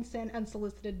do men send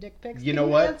unsolicited dick pics? You know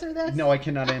what? Answer this? No, I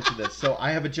cannot answer this. So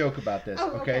I have a joke about this.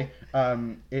 Oh, okay.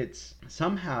 It's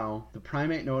somehow the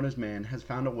primate known as man has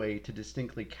found a way to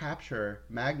distinctly capture,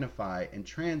 magnify, and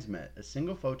transmit a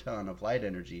single photon of light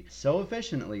energy so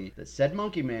efficiently that said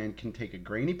monkey man can take a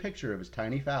grainy picture of his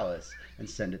tiny phallus and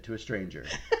send it to a stranger.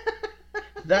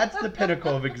 That's the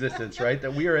pinnacle of existence, right?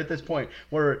 That we are at this point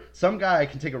where some guy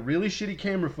can take a really shitty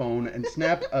camera phone and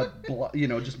snap a,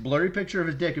 just blurry picture of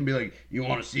his dick and be like, "You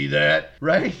want to see that?"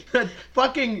 Right? That's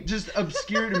fucking just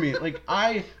obscure to me. Like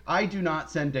I do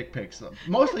not send dick pics,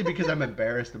 mostly because I'm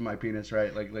embarrassed of my penis,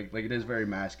 right? Like it is very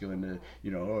masculine to,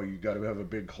 you got to have a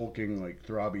big hulking like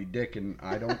throbby dick, and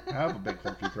I don't have a big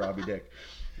hulking throbby dick.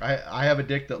 I have a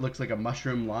dick that looks like a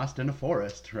mushroom lost in a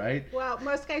forest, right? Well,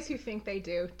 most guys who think they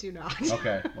do not.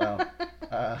 Okay, well,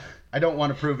 I don't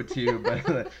want to prove it to you,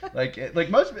 but like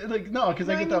most, no, because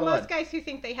I get that a lot. Most guys who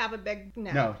think they have a big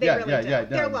neck, no, they really do. No,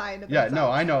 they're lying to themselves. No,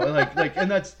 I know, like,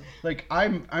 and that's like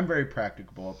I'm very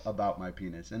practical about my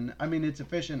penis, and I mean it's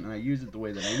efficient, and I use it the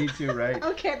way that I need to, right?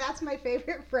 Okay, that's my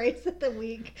favorite phrase of the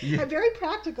week. Yeah. I'm very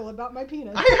practical about my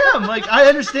penis. I am, like, I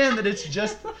understand that it's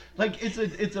just like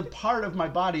it's a part of my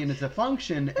body and it's a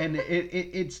function, and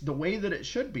it's the way that it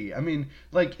should be. I mean,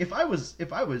 like if I was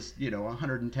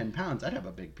 110 pounds, I'd have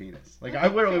a big penis. Like I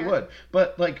literally would.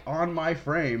 But like on my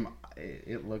frame,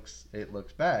 it looks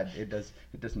bad. It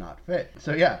does not fit.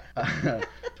 So yeah,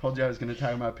 told you I was going to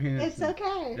talk about penis. It's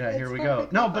okay. Yeah, here we go.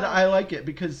 No, but I like it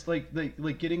because like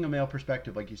getting a male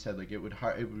perspective, like you said, like it would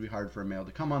be hard for a male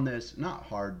to come on this. Not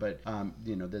hard, but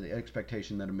the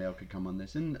expectation that a male could come on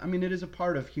this, and I mean it is a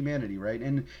part of humanity, right?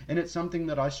 And it's something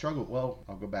that I struggle. Well,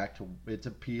 I'll go back to it's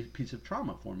a piece of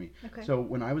trauma for me. Okay. So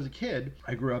when I was a kid,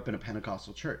 I grew up in a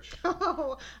Pentecostal church.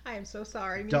 Oh, I am so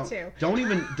sorry. Me too. Don't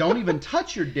even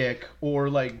touch your dick, or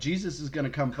like Jesus is gonna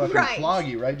come fucking flog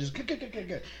you, right? Just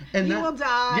and you will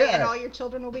die, and all your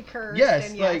children will be cursed.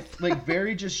 Yes, like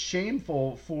very just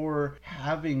shameful for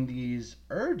having these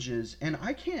urges, and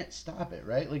I can't stop it,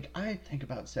 right? Like I think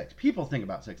about sex. People think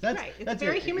about sex. That's a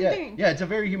very human thing. Yeah, it's a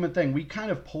very human thing. We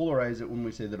kind of polarize it when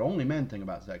we say that only men think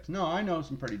about sex. No, I know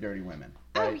some pretty dirty women.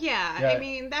 Right? Oh yeah. I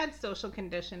mean that's social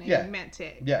conditioning meant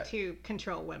to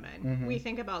control women. Mm-hmm. We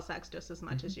think about sex just as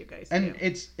much as you guys do. And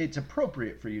it's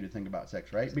appropriate for you to think about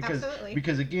sex, right?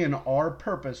 Because again, our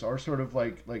purpose, our sort of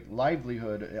like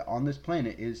livelihood on this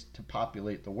planet is to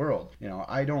populate the world.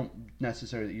 I don't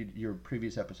necessarily, your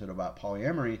previous episode about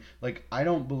polyamory, like I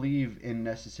don't believe in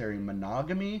necessary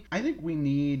monogamy. I think we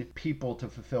need people to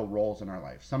fulfill roles in our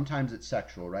life. Sometimes it's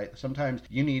sexual, right? Sometimes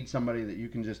you need somebody that you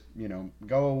can just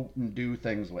go and do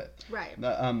things with, right?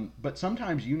 But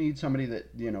sometimes you need somebody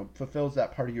that fulfills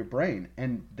that part of your brain,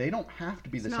 and they don't have to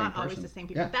be the same person. Not always the same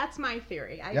people. That's my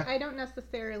theory. I don't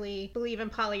necessarily believe in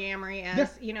polyamory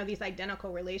as these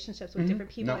identical relationships with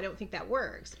different people. No. I don't think that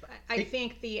works. But I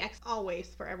think the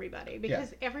always for everybody,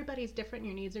 because everybody's different,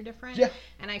 your needs are different. Yeah.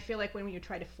 And I feel like when you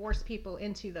try to force people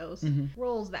into those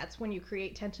roles, that's when you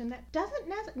create tension that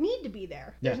doesn't need to be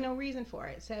there. There's no reason for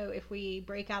it. So if we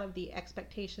break out of the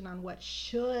expectation on what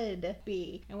should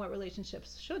be and what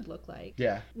relationships should look like,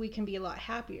 we can be a lot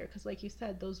happier, because like you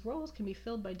said, those roles can be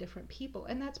filled by different people,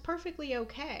 and that's perfectly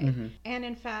okay. Mm-hmm. And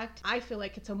in fact, I feel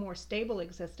like it's a more stable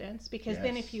existence, because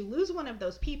then if you lose one of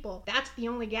those people, that's the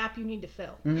only gap you need to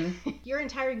fill. Mm-hmm. Your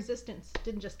entire existence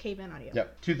didn't just cave in on you.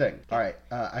 Yep. Two things. All right.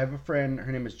 I have a friend,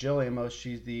 her name is Jill Amos.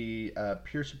 She's the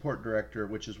peer support director,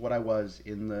 which is what I was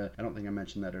in the, I don't think I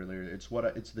mentioned that earlier.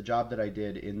 It's the job that I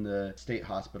did in the state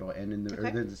hospital and in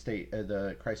the state,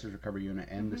 the crisis recovery unit,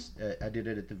 and I did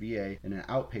it at the VA in an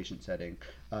outpatient setting.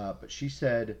 But she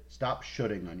said, stop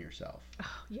shooting on yourself.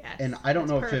 Oh, yes. And I don't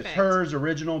know if it's hers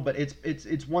original, but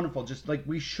it's wonderful. Just like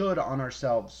we should on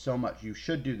ourselves so much. You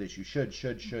should do this. You should.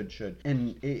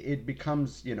 And it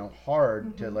becomes,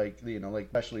 hard to like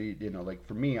especially, like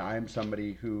for me, I'm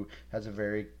somebody who has a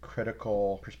very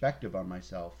critical perspective on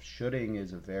myself. Shooting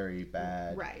is a very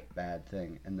bad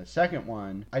thing. And the second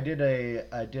one, I did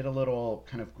a little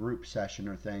kind of group session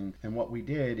or thing. And what we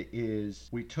did is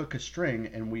we took a string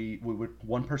and we would,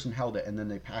 one person held it and then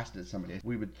they passed it to somebody.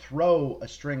 We would throw a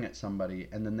string at somebody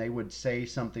and then they would say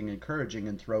something encouraging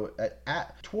and throw it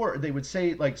they would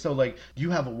say like you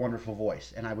have a wonderful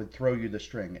voice, and I would throw you the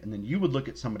string, and then you would look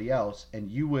at somebody else and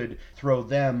you would throw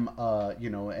them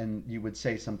and you would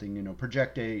say something,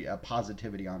 project a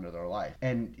positivity onto their life,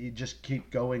 and you just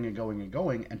keep going and going and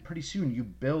going, and pretty soon you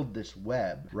build this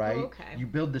web, right? Oh, okay. You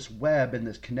build this web and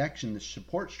this connection, this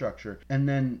support structure, and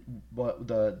then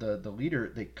the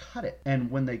leader, they cut it, and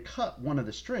when they cut one of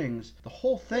the strings, the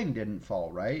whole thing didn't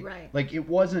fall, right? Like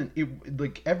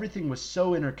like everything was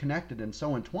so interconnected and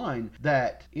so entwined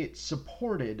that it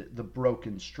supported the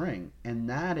broken string. And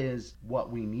that is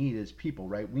what we need as people,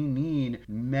 right? We need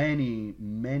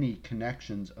many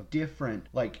connections of different,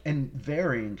 and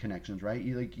varying connections, right?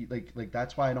 Like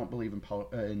that's why I don't believe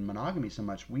in monogamy so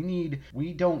much.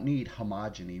 We don't need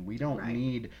homogeny. We don't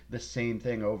need the same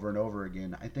thing over and over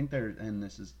again. I think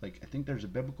there's a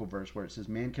biblical verse where it says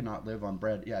man cannot live on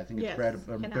bread. Yeah, I think it's bread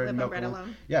and milk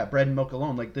alone. Yeah, bread and milk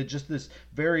alone. Like just this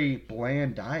very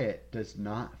bland diet does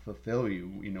not fulfill you.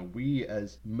 We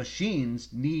as machines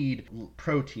need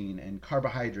protein and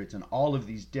carbohydrates and all of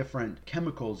these different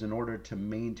chemicals in order to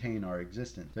maintain our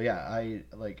existence. So yeah,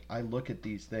 I look at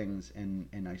these things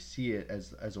and I see it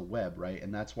as a web, right?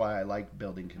 And that's why I like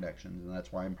building connections, and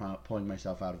that's why I'm pulling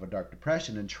myself out of a dark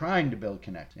depression and trying to build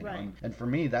connections. Right. And for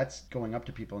me, that's going up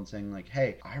to people and saying like,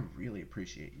 hey, I really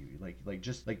appreciate you. Like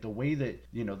just like the way that,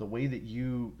 you know, the way that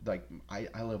you, like, I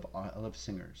love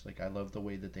singers. Like I love the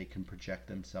way that they can project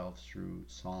themselves through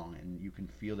song, and you can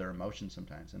feel their emotions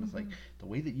sometimes. And it's like the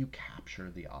way that you capture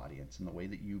the audience and the way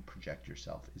that you project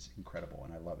yourself is incredible,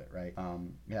 and I love it, right?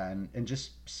 Yeah, and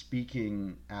just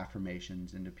speaking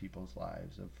affirmations into people's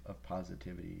lives of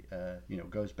positivity, you know,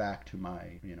 goes back to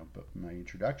my, you know, my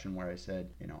introduction where I said,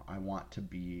 you know, I want to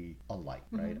be a light,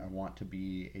 right? I want to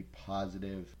be a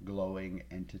positive, glowing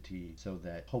entity so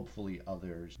that hopefully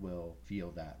others will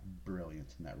feel that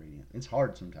brilliance and that radiance. It's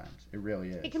hard sometimes. It really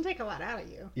is. It can take a lot out of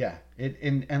you. Yeah.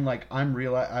 And like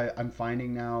I'm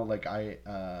finding now, like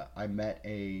I met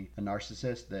a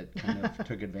narcissist that kind of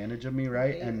took advantage of me,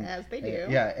 right? And as they do.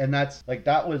 Yeah, and that's like,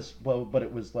 that was, well, but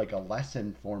it was like a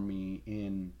lesson for me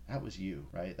in, that was you,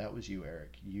 right? That was you,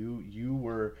 Eric. You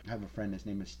were, I have a friend, his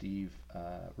name is Steve,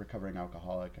 recovering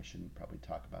alcoholic. I shouldn't probably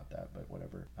talk about that, but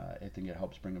whatever. I think it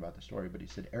helps bring about the story. But he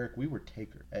said, Eric, we were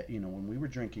takers. You know, when we were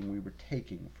drinking, we were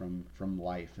taking from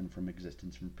life and from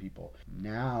existence, from people.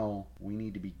 Now we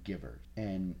need to be givers.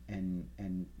 And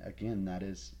again, that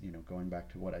is, you know, going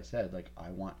back to what I said, like, I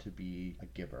want to be a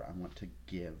giver. I want to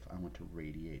give. I want to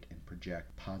radiate and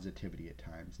project positivity at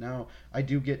times. Now, I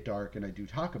do get dark and I do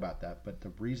talk about that, but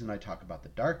the reason I talk about the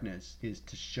darkness is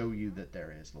to show you that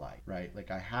there is light, right?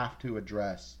 Like, I have to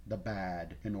address the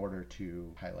bad in order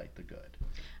to highlight the good.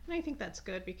 And I think that's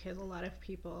good because a lot of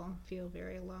people feel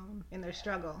very alone in their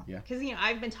struggle. Yeah. Because, you know,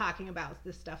 I've been talking about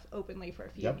this stuff openly for a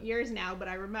few years now, but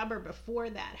I remember before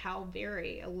that how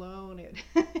very alone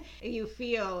you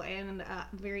feel and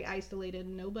very isolated.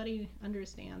 Nobody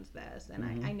understands this. And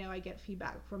I know I get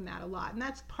feedback from that a lot. And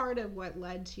that's part of what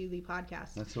led to the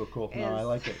podcast. That's so cool. No, I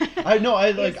like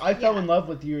it. I fell in love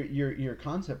with your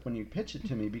concept when you pitched it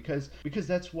to me because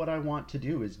that's what I want to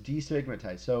do, is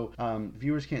destigmatize. So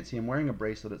viewers can't see, I'm wearing a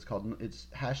bracelet. It's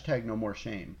hashtag no more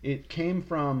shame. It came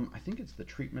from, I think it's the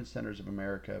Treatment Centers of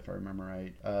America, if I remember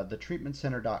right,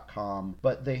 thetreatmentcenter.com,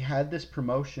 but they had this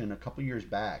promotion a couple years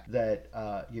back that,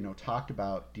 you know, talked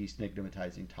about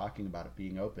destigmatizing, talking about it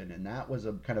being open, and that was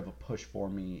a kind of a push for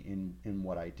me in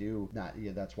what I do.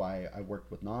 That's why I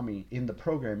worked with NAMI in the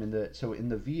program. In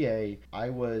the VA,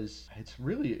 it was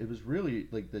really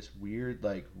like this weird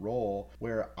like role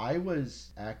where I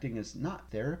was acting as not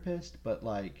therapist, but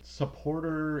like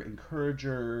supporter,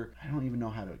 encourager. I don't even know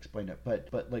how to explain it, but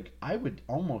like I would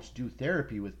almost do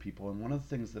therapy with people, and one of the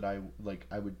things that I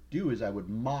would do is I would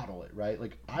model it, right?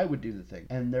 Like I would do the thing.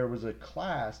 And there was a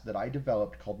class that I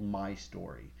developed called My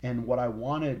Story, and what I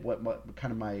wanted, what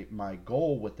kind of my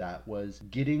goal with that was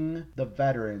getting the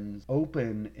veterans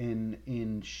open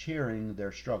in sharing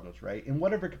their struggles, right? In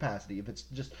whatever capacity, if it's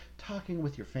just talking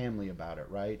with your family about it,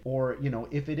 right? Or, you know,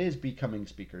 if it is becoming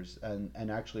speakers,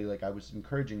 and actually, like, I was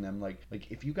encouraging them, like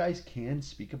if you guys can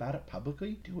speak about it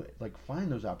publicly, do it. Like, find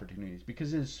those opportunities,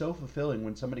 because it is so fulfilling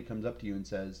when somebody comes up to you and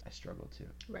says, I struggle too.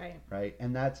 Right.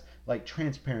 And that's like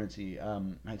transparency.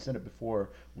 I said it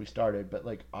before we started, but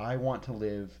like, I want to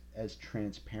live as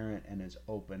transparent and as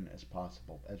open as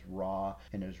possible, as raw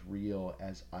and as real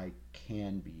as I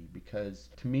can be, because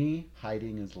to me,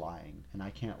 hiding is lying, and I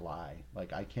can't lie.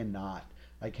 Like, I cannot,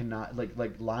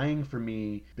 like lying for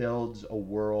me builds a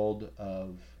world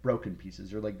of broken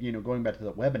pieces. Or like, you know, going back to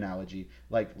the web analogy,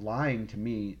 like lying to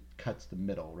me cuts the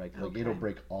middle, right? Like, it'll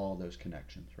break all those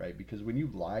connections, right? Because when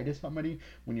you lie to somebody,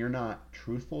 when you're not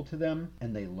truthful to them,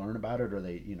 and they learn about it, or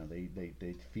they, you know,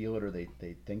 they feel it, or they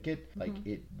think it, like,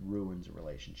 it ruins a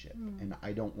relationship. And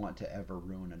I don't want to ever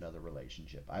ruin another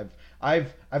relationship. I've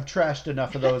trashed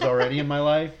enough of those already in my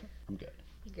life. I'm good.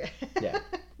 Yeah.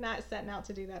 Not setting out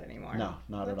to do that anymore. No,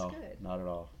 not That's at all. Good. Not at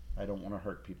all. I don't want to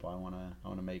hurt people. I want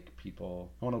to make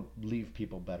people. I want to leave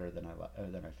people better than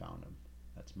I found them.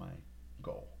 That's my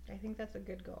goal. I think that's a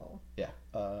good goal. Yeah.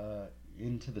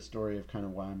 Into the story of kind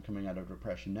of why I'm coming out of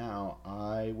depression now.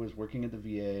 I was working at the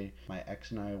VA. My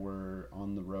ex and I were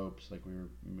on the ropes. Like, we were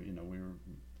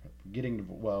getting to,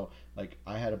 well, like,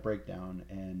 I had a breakdown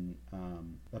and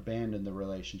abandoned the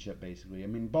relationship, basically. I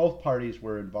mean, both parties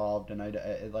were involved, and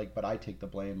but I take the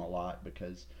blame a lot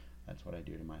because that's what I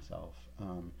do to myself.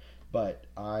 But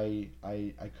I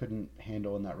couldn't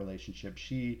handle in that relationship.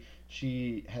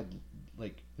 She had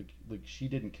like she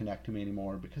didn't connect to me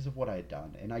anymore because of what I had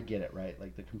done, and I get it, right?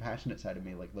 Like, the compassionate side of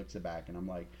me like looks it back, and I'm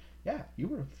like, yeah, you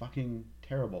were fucking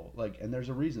terrible. Like, and there's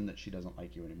a reason that she doesn't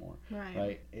like you anymore.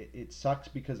 Right? It sucks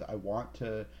because I want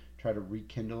to try to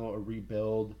rekindle or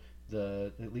rebuild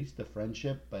at least the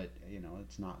friendship, but, you know,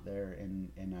 it's not there,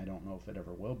 and I don't know if it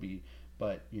ever will be.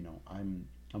 But, you know, I'm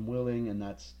willing, and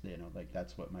that's, you know, like,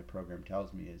 that's what my program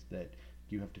tells me, is that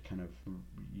you have to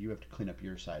clean up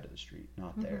your side of the street,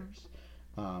 not theirs.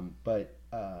 But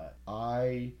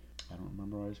I don't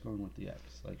remember where I was going with the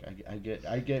X. Like I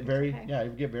get very okay. I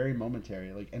get very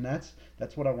momentary. Like, and that's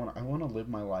what I want. I want to live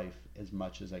my life as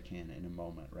much as I can in a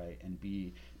moment, right? And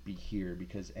be here,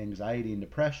 because anxiety and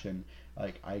depression,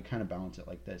 like I kind of balance it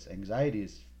like this. Anxiety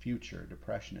is future,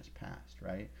 depression is past,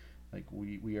 right? Like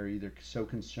we are either so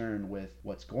concerned with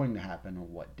what's going to happen or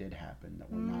what did happen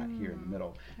that we're not here in the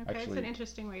middle. Okay, Actually, it's an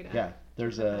interesting way to. Yeah,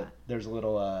 there's a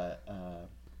little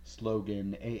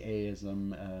slogan,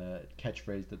 AAism,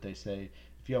 catchphrase that they say: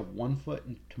 if you have 1 foot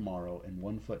in tomorrow and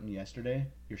 1 foot in yesterday,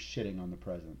 you're shitting on the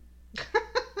present.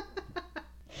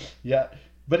 Yeah.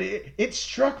 But it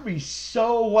struck me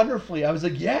so wonderfully. I was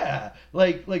like, yeah,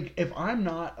 like if I'm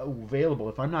not available,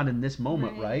 if I'm not in this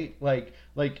moment, right? Like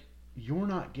you're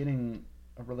not getting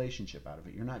a relationship out of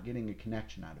it. You're not getting a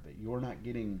connection out of it. You're not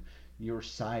getting your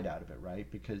side out of it, right?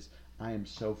 Because I am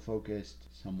so focused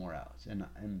somewhere else,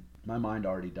 and my mind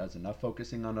already does enough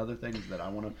focusing on other things that I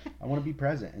want to be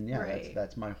present. And yeah,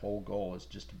 that's my whole goal, is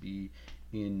just to be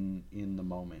in the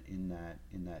moment, in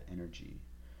that energy.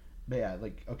 But yeah,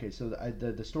 like, okay, so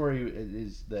the story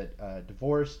is that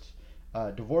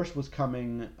divorce was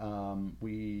coming.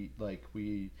 We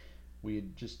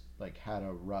had just like had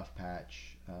a rough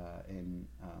patch, and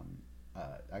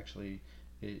actually,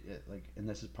 like, and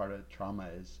this is part of trauma,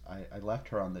 is I left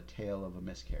her on the tail of a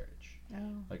miscarriage. Oh.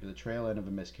 Like the trail end of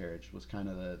a miscarriage was kind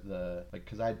of the like,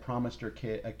 because I'd promised her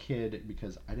a kid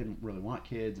because I didn't really want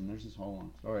kids, and there's this whole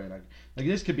long story, and like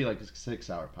this could be like a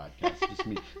 6-hour podcast. Just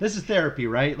me. This is therapy,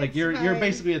 right? Like you're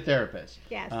basically a therapist.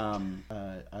 Yes.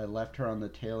 I left her on the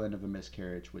tail end of a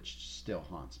miscarriage, which still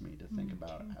haunts me to think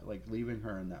about, like leaving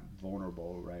her in that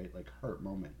vulnerable, right, like hurt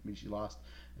moment. I mean, she lost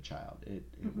a child. It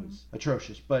was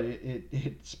atrocious, but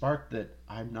it sparked that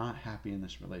I'm not happy in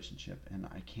this relationship, and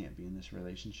I can't be in this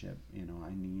relationship. You know,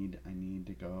 I need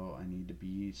to go. I need to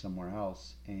be somewhere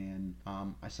else. And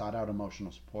I sought out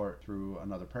emotional support through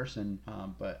another person,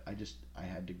 but I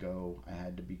had to go. I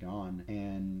had to be gone.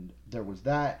 And there was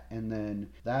that, and then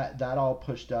that all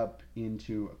pushed up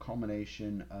into a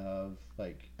culmination of,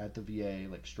 like, at the VA,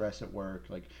 like stress at work,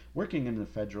 like working in the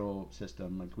federal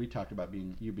system. Like we talked about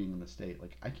being in the state.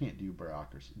 Like I can't do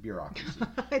bureaucracy.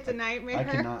 It's a nightmare. I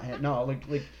cannot. No,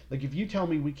 like if you tell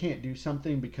me we can't do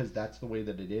something because that's the way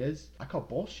that it is, I call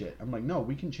bullshit. I'm like, no,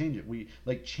 we can change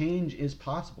it. Change is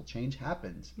possible. Change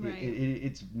happens. Right.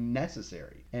 It's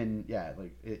necessary. And yeah,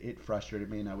 like it frustrated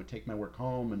me, and I would take my work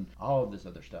home and all of this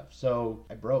other stuff. So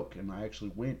I broke, and I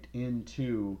actually went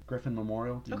into Griffin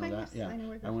Memorial. Do you know that? Yes, Yeah. I know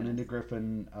where Griffin I went into is.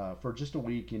 Griffin for just a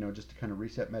week, just to kind of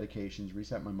reset medications,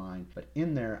 reset my mind. But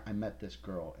in there, I met this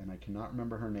girl, and I cannot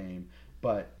remember her name,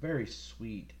 but very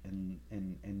sweet and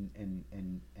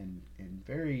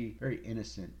very, very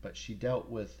innocent. But she dealt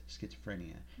with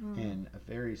schizophrenia and a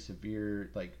very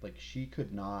severe, like she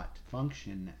could not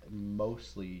function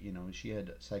mostly. She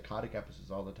had psychotic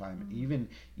episodes all the time.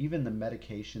 Even the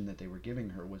medication that they were giving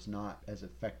her was not as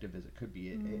effective as it could be.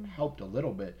 It helped a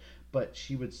little bit, but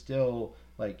she would still,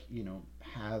 like,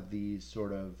 have these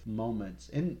sort of moments.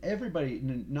 And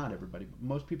not everybody, but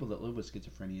most people that live with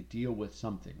schizophrenia deal with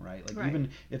something, right? Like, even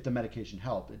if the medication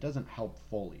helped, it doesn't help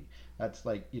fully. That's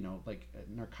like, like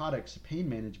narcotics, pain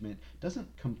management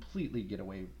doesn't completely get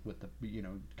away with the,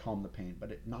 calm the pain,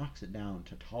 but it knocks it down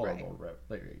to tolerable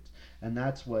rates. And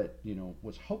that's what,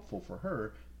 was hopeful for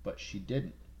her, but she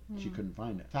didn't. She couldn't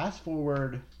find it. Fast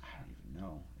forward, I don't even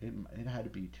know. It had to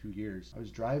be 2 years. I was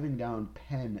driving down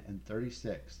Penn and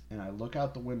 36th, and I look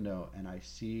out the window and I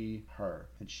see her,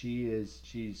 and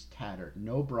she's tattered,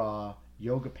 no bra,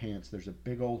 yoga pants. There's a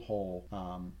big old hole,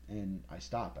 and I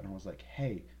stop and I was like,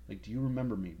 hey, like, do you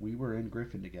remember me? We were in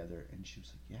Griffin together. And she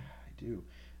was like, yeah, I do.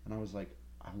 And I was like,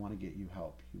 I want to get you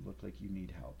help. You look like you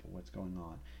need help. What's going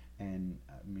on? And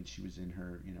I mean, she was in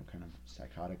her, kind of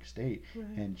psychotic state,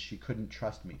 and she couldn't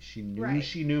trust me. She knew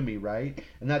she knew me, right?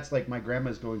 And that's like, my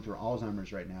grandma's going through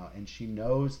Alzheimer's right now, and she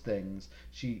knows things.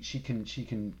 She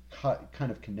can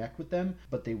kind of connect with them,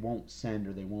 but they won't send,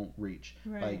 or they won't reach.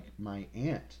 Like, my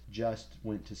aunt just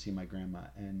went to see my grandma,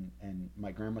 and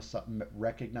my grandma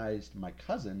recognized my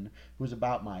cousin, who's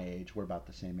about my age. We're about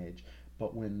the same age.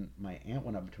 But when my aunt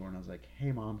went up to her and I was like,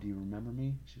 hey, Mom, do you remember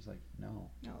me? She was like, no.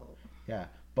 Yeah.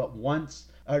 But once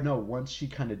she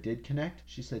kind of did connect,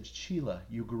 she said, Sheila,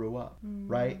 you grew up,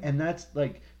 right? And that's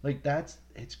like that's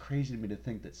it's crazy to me to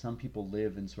think that some people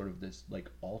live in sort of this like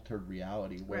altered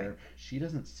reality where she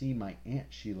doesn't see my Aunt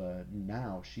Sheila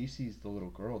now. She sees the little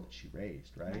girl that she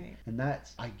raised, right? And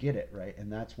that's, I get it, right?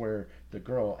 And that's where the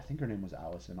girl, I think her name was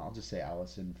Allison. I'll just say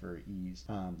Allison for ease.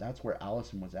 That's where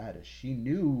Allison was at. Is she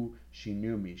knew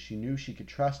me. She knew she could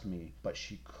trust me, but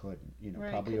she couldn't. You know,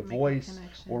 probably a voice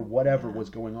or whatever was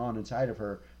going on inside of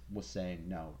her was saying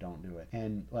no, don't do it.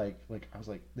 And like I was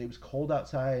like, it was cold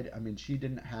outside. I mean, she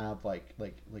didn't have like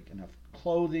enough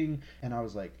clothing, and I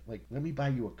was like let me buy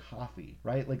you a coffee,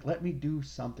 right? Like let me do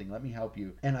something, let me help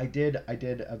you. And I did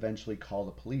eventually call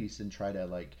the police and try to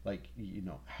like you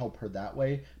know, help her that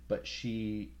way, but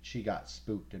she got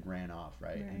spooked and ran off,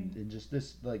 right? And just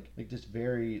this like this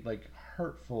very like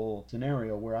hurtful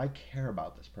scenario where I care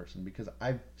about this person because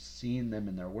I've seen them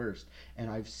in their worst, and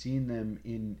I've seen them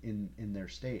in their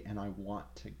state, and I want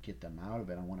to get them out of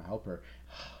it. I want to help her.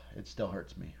 It still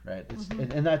hurts me, right?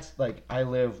 And that's like, I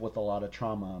live with a lot of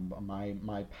trauma.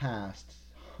 My past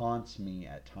haunts me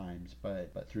at times,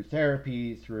 but through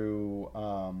therapy, through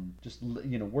just,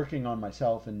 you know, working on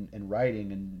myself and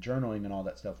writing and journaling and all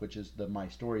that stuff, which is the My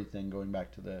Story thing, going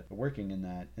back to the working in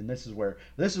that. And this is where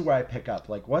I pick up.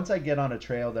 Like once I get on a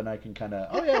trail, then I can kind of,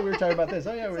 oh yeah, we were talking about this.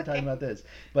 Oh yeah, we were talking about this.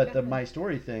 But the My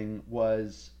Story thing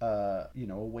was, you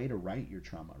know, a way to write your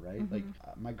trauma, right? Like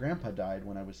my grandpa died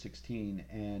when I was 16,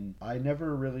 and I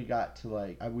never really got to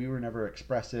like, we were never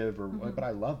expressive or, but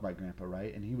I loved my grandpa,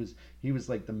 right? And he was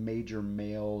like the major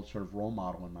male sort of role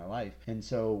model in my life. And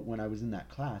so when I was in that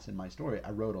class in My Story, I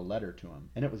wrote a letter to him,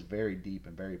 and it was very deep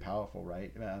and very powerful,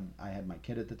 right? I had my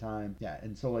kid at the time. Yeah.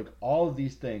 And so like all of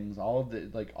these things, all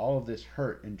of this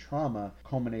hurt and trauma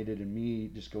culminated in me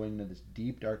just going into this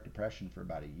deep, dark depression for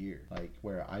about a year, like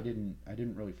where I didn't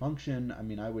really function. I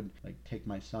mean, I would like take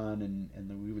my son and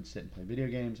then we would sit and play video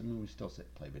games. I mean, we still sit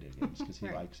and play video games because he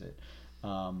likes it.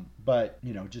 But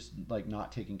you know, just like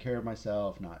not taking care of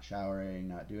myself, not showering,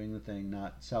 not doing the thing,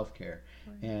 not self-care.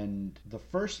 And the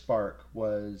first spark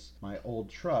was my old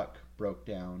truck broke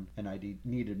down, and I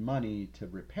needed money to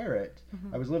repair it.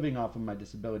 I was living off of my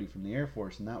disability from the Air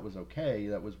Force, and that was okay.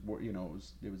 That was, you know,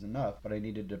 it was enough, but I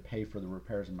needed to pay for the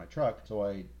repairs in my truck. So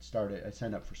I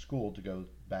signed up for school to go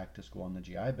back to school on the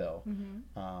GI Bill.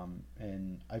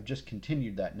 And I've just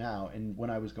continued that now. And when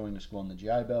I was going to school on the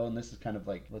GI Bill, and this is kind of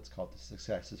like, let's call it the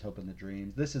success is hope and the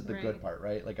dreams. This is the good part,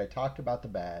 right? Like I talked about the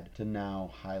bad to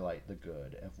now highlight the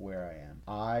good of where I am.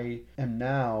 I am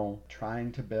now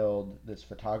trying to build this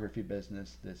photography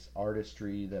business, this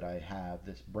artistry that I have,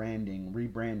 this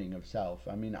rebranding of self.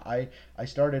 I mean, I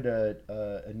started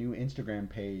a new Instagram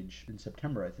page in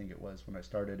September, I think it was, when I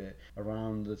started it,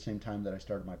 around the same time that I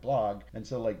started my blog. And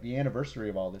so like the anniversary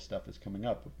of all this stuff is coming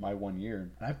up with my 1 year,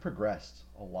 and I've progressed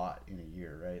a lot in a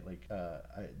year, right? Like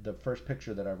the first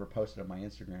picture that I ever posted on my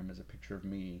Instagram is a picture of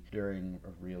me during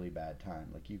a really bad time.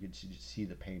 Like you could see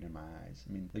the pain in my eyes.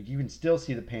 I mean, like you can still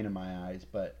see the pain in my eyes,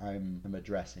 but I'm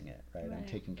addressing it, right? I'm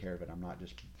taking care of it. I'm not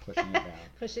just pushing it down.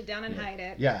 Push it down and hide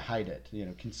it. Yeah, hide it. You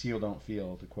know, conceal, don't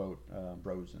feel, to quote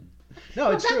Frozen.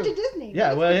 No, it's back true. to Disney.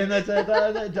 Yeah, well, and that's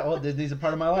well, Disney's a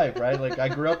part of my life, right? Like I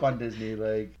grew up on Disney,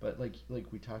 like, but like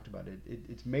we talked about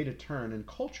it's made a turn, and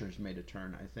culture's made a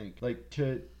turn. I think, like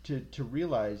to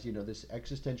realize, you know, this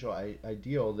existential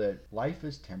ideal that life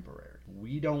is temporary.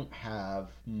 We don't have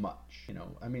much, you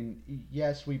know. I mean,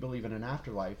 yes, we believe in an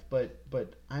afterlife, but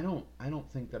I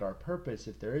don't think that our purpose,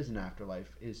 if there is an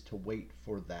afterlife, is to wait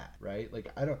for that, right?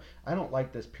 Like I don't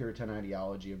like this Puritan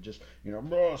ideology of just, you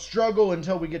know, struggle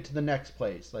until we get to the next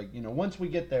place. Like, you know, once we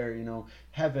get there, you know,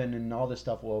 heaven and all this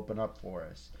stuff will open up for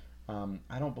us.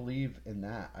 I don't believe in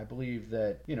that. I believe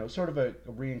that, you know, sort of a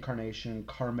reincarnation,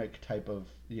 karmic type of,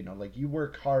 you know, like you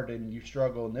work hard and you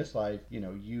struggle in this life, you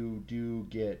know, you do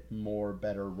get more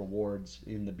better rewards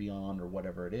in the beyond or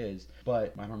whatever it is.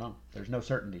 But I don't know. There's no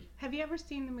certainty. Have you ever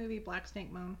seen the movie Black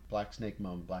Snake Moan? Black Snake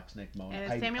Moan.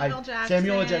 Samuel L. Jackson.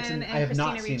 Samuel L. Jackson. And I have Christina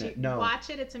not seen Ricci. it. No. Watch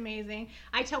it. It's amazing.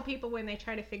 I tell people when they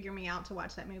try to figure me out to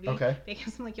watch that movie. Okay.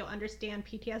 Because I'm like, you'll understand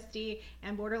PTSD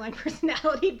and borderline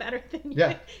personality better than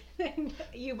than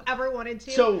you've ever wanted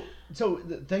to. So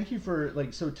thank you for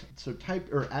like so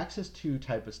type or access to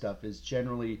type of stuff is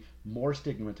generally more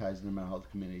stigmatized in the mental health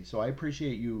community. So I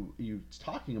appreciate you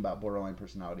talking about borderline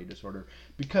personality disorder,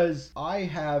 because I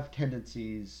have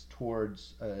tendencies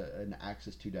towards an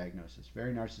access to diagnosis.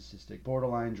 Very narcissistic,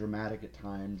 borderline, dramatic at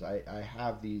times. I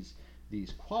have these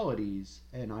qualities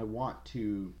and I want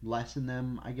to lessen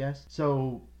them, I guess.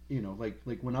 So you know, like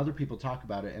when other people talk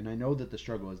about it, and I know that the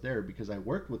struggle is there because I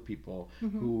worked with people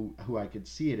who I could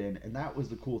see it in, and that was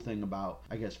the cool thing about,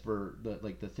 I guess, for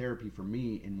the therapy for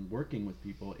me in working with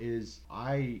people is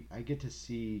I get to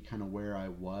see kind of where I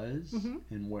was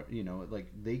and where, you know,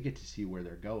 like they get to see where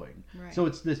they're going. Right. So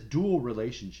it's this dual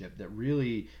relationship that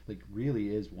really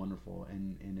is wonderful,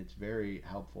 and it's very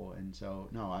helpful. And so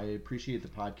no, I appreciate the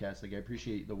podcast. Like I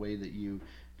appreciate the way that you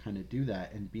kind of do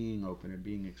that and being open and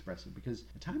being expressive, because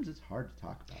at times it's hard to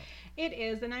talk about. It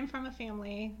is, and I'm from a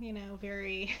family, you know,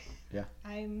 very yeah.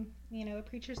 I'm, you know, a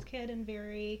preacher's kid and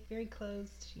very, very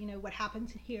closed. You know, what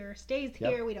happens here stays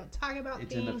here. We don't talk about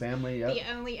it's things. In the family. The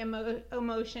only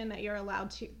emotion that you're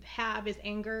allowed to have is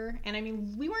anger. And I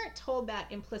mean, we weren't told that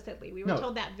implicitly. We were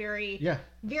told that very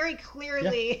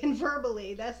clearly and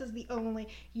verbally. This is the only,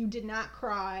 you did not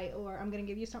cry, or I'm going to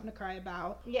give you something to cry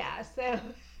about. Yeah, so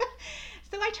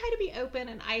so I try to be open,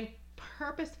 and I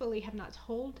purposefully have not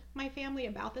told my family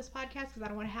about this podcast because I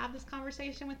don't want to have this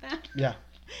conversation with them. Yeah.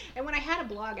 And when I had a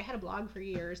blog for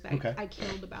years that I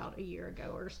killed about a year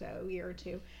ago or so, a year or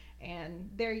two. And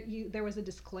there was a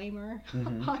disclaimer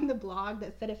on the blog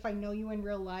that said, if I know you in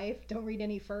real life, don't read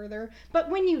any further. But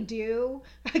when you do,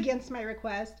 against my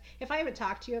request, if I haven't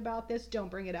talked to you about this, don't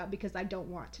bring it up because I don't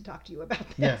want to talk to you about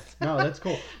this. Yeah, no, that's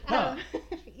cool. No.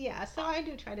 Yeah, so I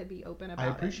do try to be open about it.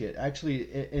 I appreciate it.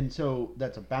 Actually, and so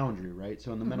that's a boundary, right?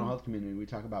 So in the mental health community, we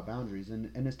talk about boundaries.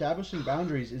 And establishing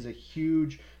boundaries is a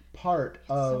huge part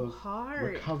of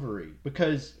recovery,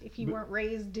 because if you weren't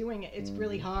raised doing it, it's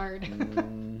really hard.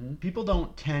 People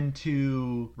don't tend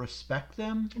to respect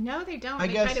them. No, they don't. They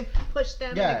try to push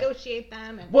them and negotiate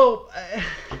them. And... Well,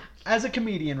 as a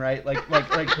comedian, right? Like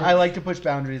I like to push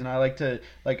boundaries, and I like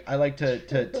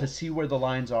to see where the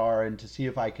lines are and to see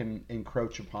if I can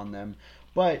encroach upon them.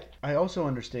 But I also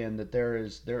understand that there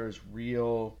is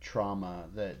real trauma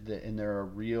and there are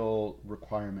real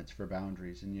requirements for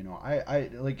boundaries. And, you know, I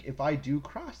like, if I do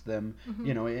cross them,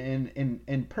 you know,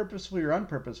 and purposefully or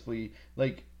unpurposefully,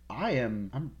 like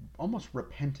I'm almost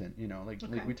repentant, you know, like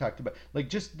we talked about,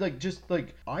 just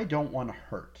I don't want to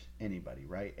hurt anybody.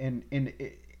 Right.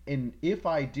 And if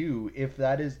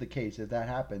that is the case, if that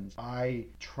happens, I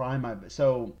try my best.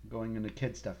 So going into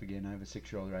kid stuff again, I have a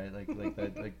 6-year-old,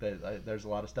 right? There's a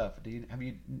lot of stuff. You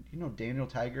know Daniel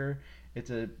Tiger? It's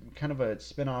a kind of a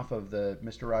spin-off of the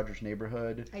Mr. Rogers'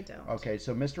 Neighborhood. I don't. Okay,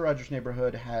 so Mr. Rogers'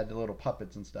 Neighborhood had the little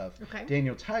puppets and stuff. Okay.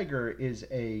 Daniel Tiger is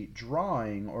a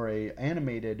drawing or a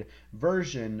animated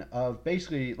version of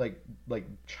basically like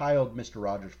child Mr.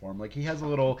 Rogers form. Like he has a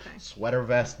little sweater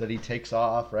vest that he takes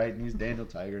off, right? And he's Daniel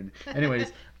Tiger. And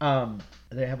anyways,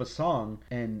 they have a song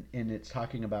and it's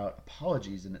talking about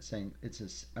apologies, and it's saying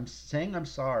I'm saying I'm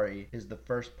sorry is the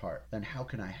first part. Then how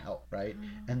can I help, right?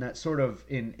 And that sort of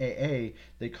in AA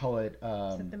they call it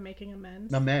the making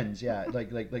amends. Amends, yeah.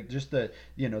 like just the,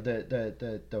 you know,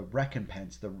 the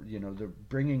recompense, the, you know, the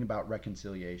bringing about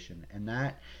reconciliation, and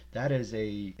that is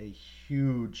a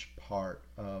huge part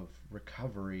of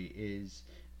recovery is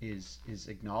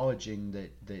acknowledging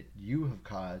that you have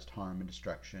caused harm and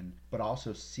destruction, but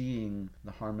also seeing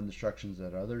the harm and destructions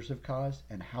that others have caused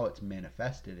and how it's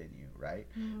manifested in you, right?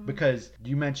 Because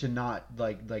you mentioned not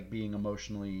like being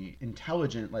emotionally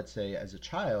intelligent, let's say, as a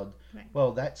child. Right.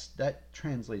 Well, that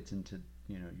translates into,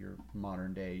 you know, your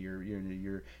modern day,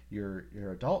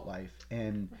 your adult life,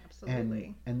 and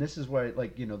absolutely. And this is why,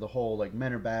 like, you know, the whole like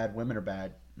men are bad, women are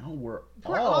bad. No, we're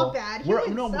all bad.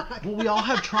 We all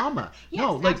have trauma. Yes,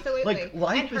 no, like, absolutely. Like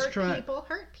life and is trying. People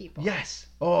hurt people. Yes.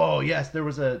 Oh, yes. There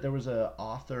was a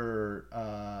author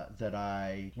where did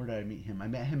I meet him? I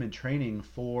met him in training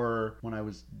for when I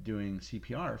was doing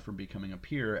CPR for becoming a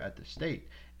peer at the state.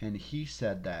 And he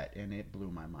said that, and it blew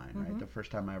my mind, right? The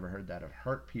first time I ever heard that, of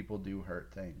hurt people do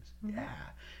hurt things. Yeah.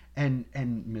 And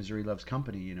misery loves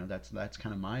company, you know. That's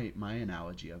kind of my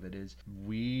analogy of it is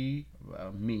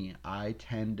I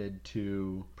tended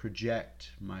to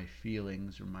project my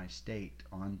feelings or my state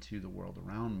onto the world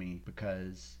around me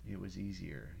because it was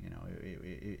easier, you know.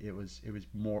 It was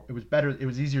better. It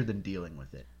was easier than dealing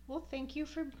with it. Well, thank you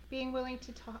for being willing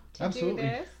to Absolutely. Do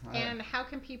this. And how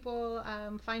can people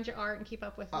find your art and keep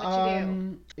up with what you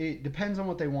do? It depends on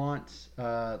what they want.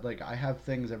 Like I have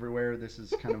things everywhere. This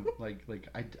is kind of like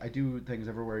I do things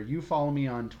everywhere. You follow me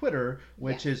on Twitter,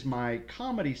 which is my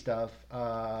comedy stuff.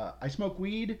 I smoke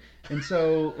weed, and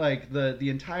so like the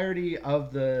entirety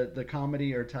of the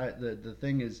comedy or the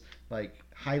thing is like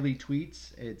Highly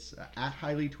Tweets. It's at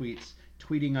Highly Tweets,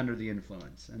 tweeting under the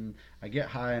influence, and I get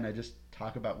high and I just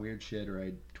talk about weird shit, or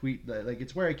I tweet. Like,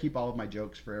 it's where I keep all of my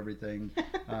jokes for everything.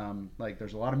 Like,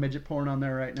 there's a lot of midget porn on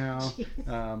there right now.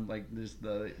 Like, there's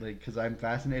because I'm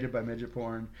fascinated by midget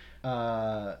porn.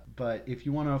 But if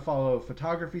you want to follow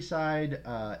photography side,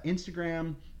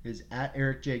 Instagram is at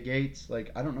Eric J. Gates. Like,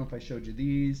 I don't know if I showed you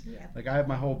these. Yeah. Like, I have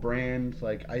my whole brand.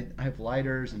 Like, I have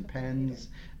lighters and pens.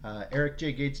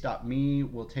 EricJGates.me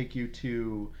will take you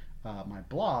to my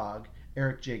blog.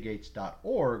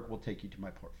 EricJGates.org will take you to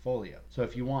my portfolio. So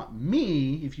if you want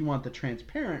me, if you want the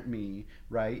transparent me,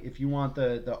 right? If you want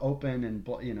the open and,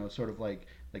 you know, sort of like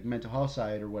mental health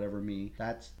side or whatever me,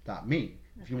 that's .me.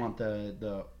 If you want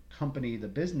the company, the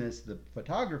business, the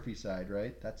photography side,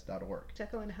 right? That's .org.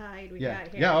 Jekyll and Hyde. We got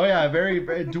here. Yeah. Oh yeah. Very,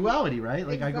 very duality, right?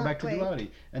 Like, exactly. I go back to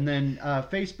duality. And then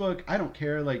Facebook. I don't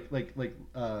care.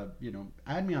 You know,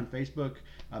 add me on Facebook.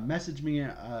 Message me.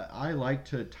 I like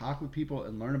to talk with people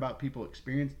and learn about people,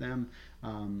 experience them.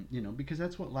 You know, because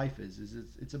that's what life is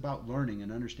it's about learning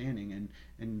and understanding,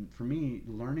 and for me,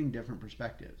 learning different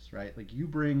perspectives, right? Like, you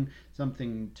bring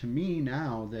something to me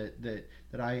now that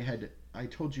I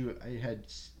told you I had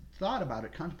thought about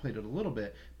it, contemplated a little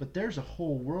bit, but there's a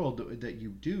whole world that you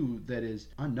do that is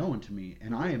unknown to me,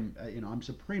 and I am, you know, I'm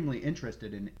supremely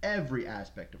interested in every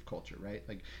aspect of culture, right?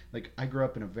 Like I grew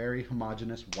up in a very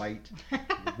homogenous white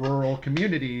rural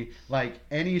community. Like,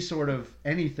 any sort of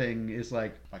anything is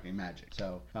like fucking magic.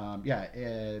 So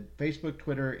Facebook,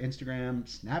 Twitter, Instagram,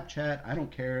 Snapchat. I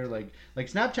don't care. Like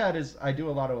Snapchat is, I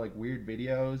do a lot of like weird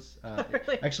videos.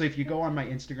 Really? Actually, if you go on my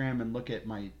Instagram and look at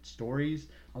my stories,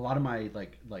 a lot of my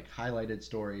like highlighted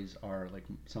stories are like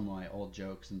some of my old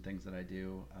jokes and things that I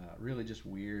do. Really just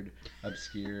weird,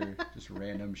 obscure, just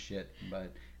random shit.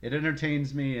 But it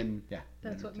entertains me, and yeah.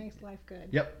 That's what makes life good.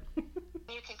 Yep.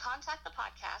 You can contact the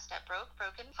podcast at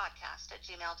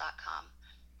brokebrokenpodcast@gmail.com.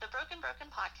 The Broken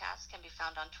Podcast can be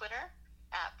found on Twitter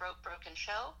at Broke Broken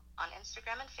Show, on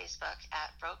Instagram and Facebook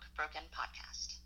at Broke Broken Podcast.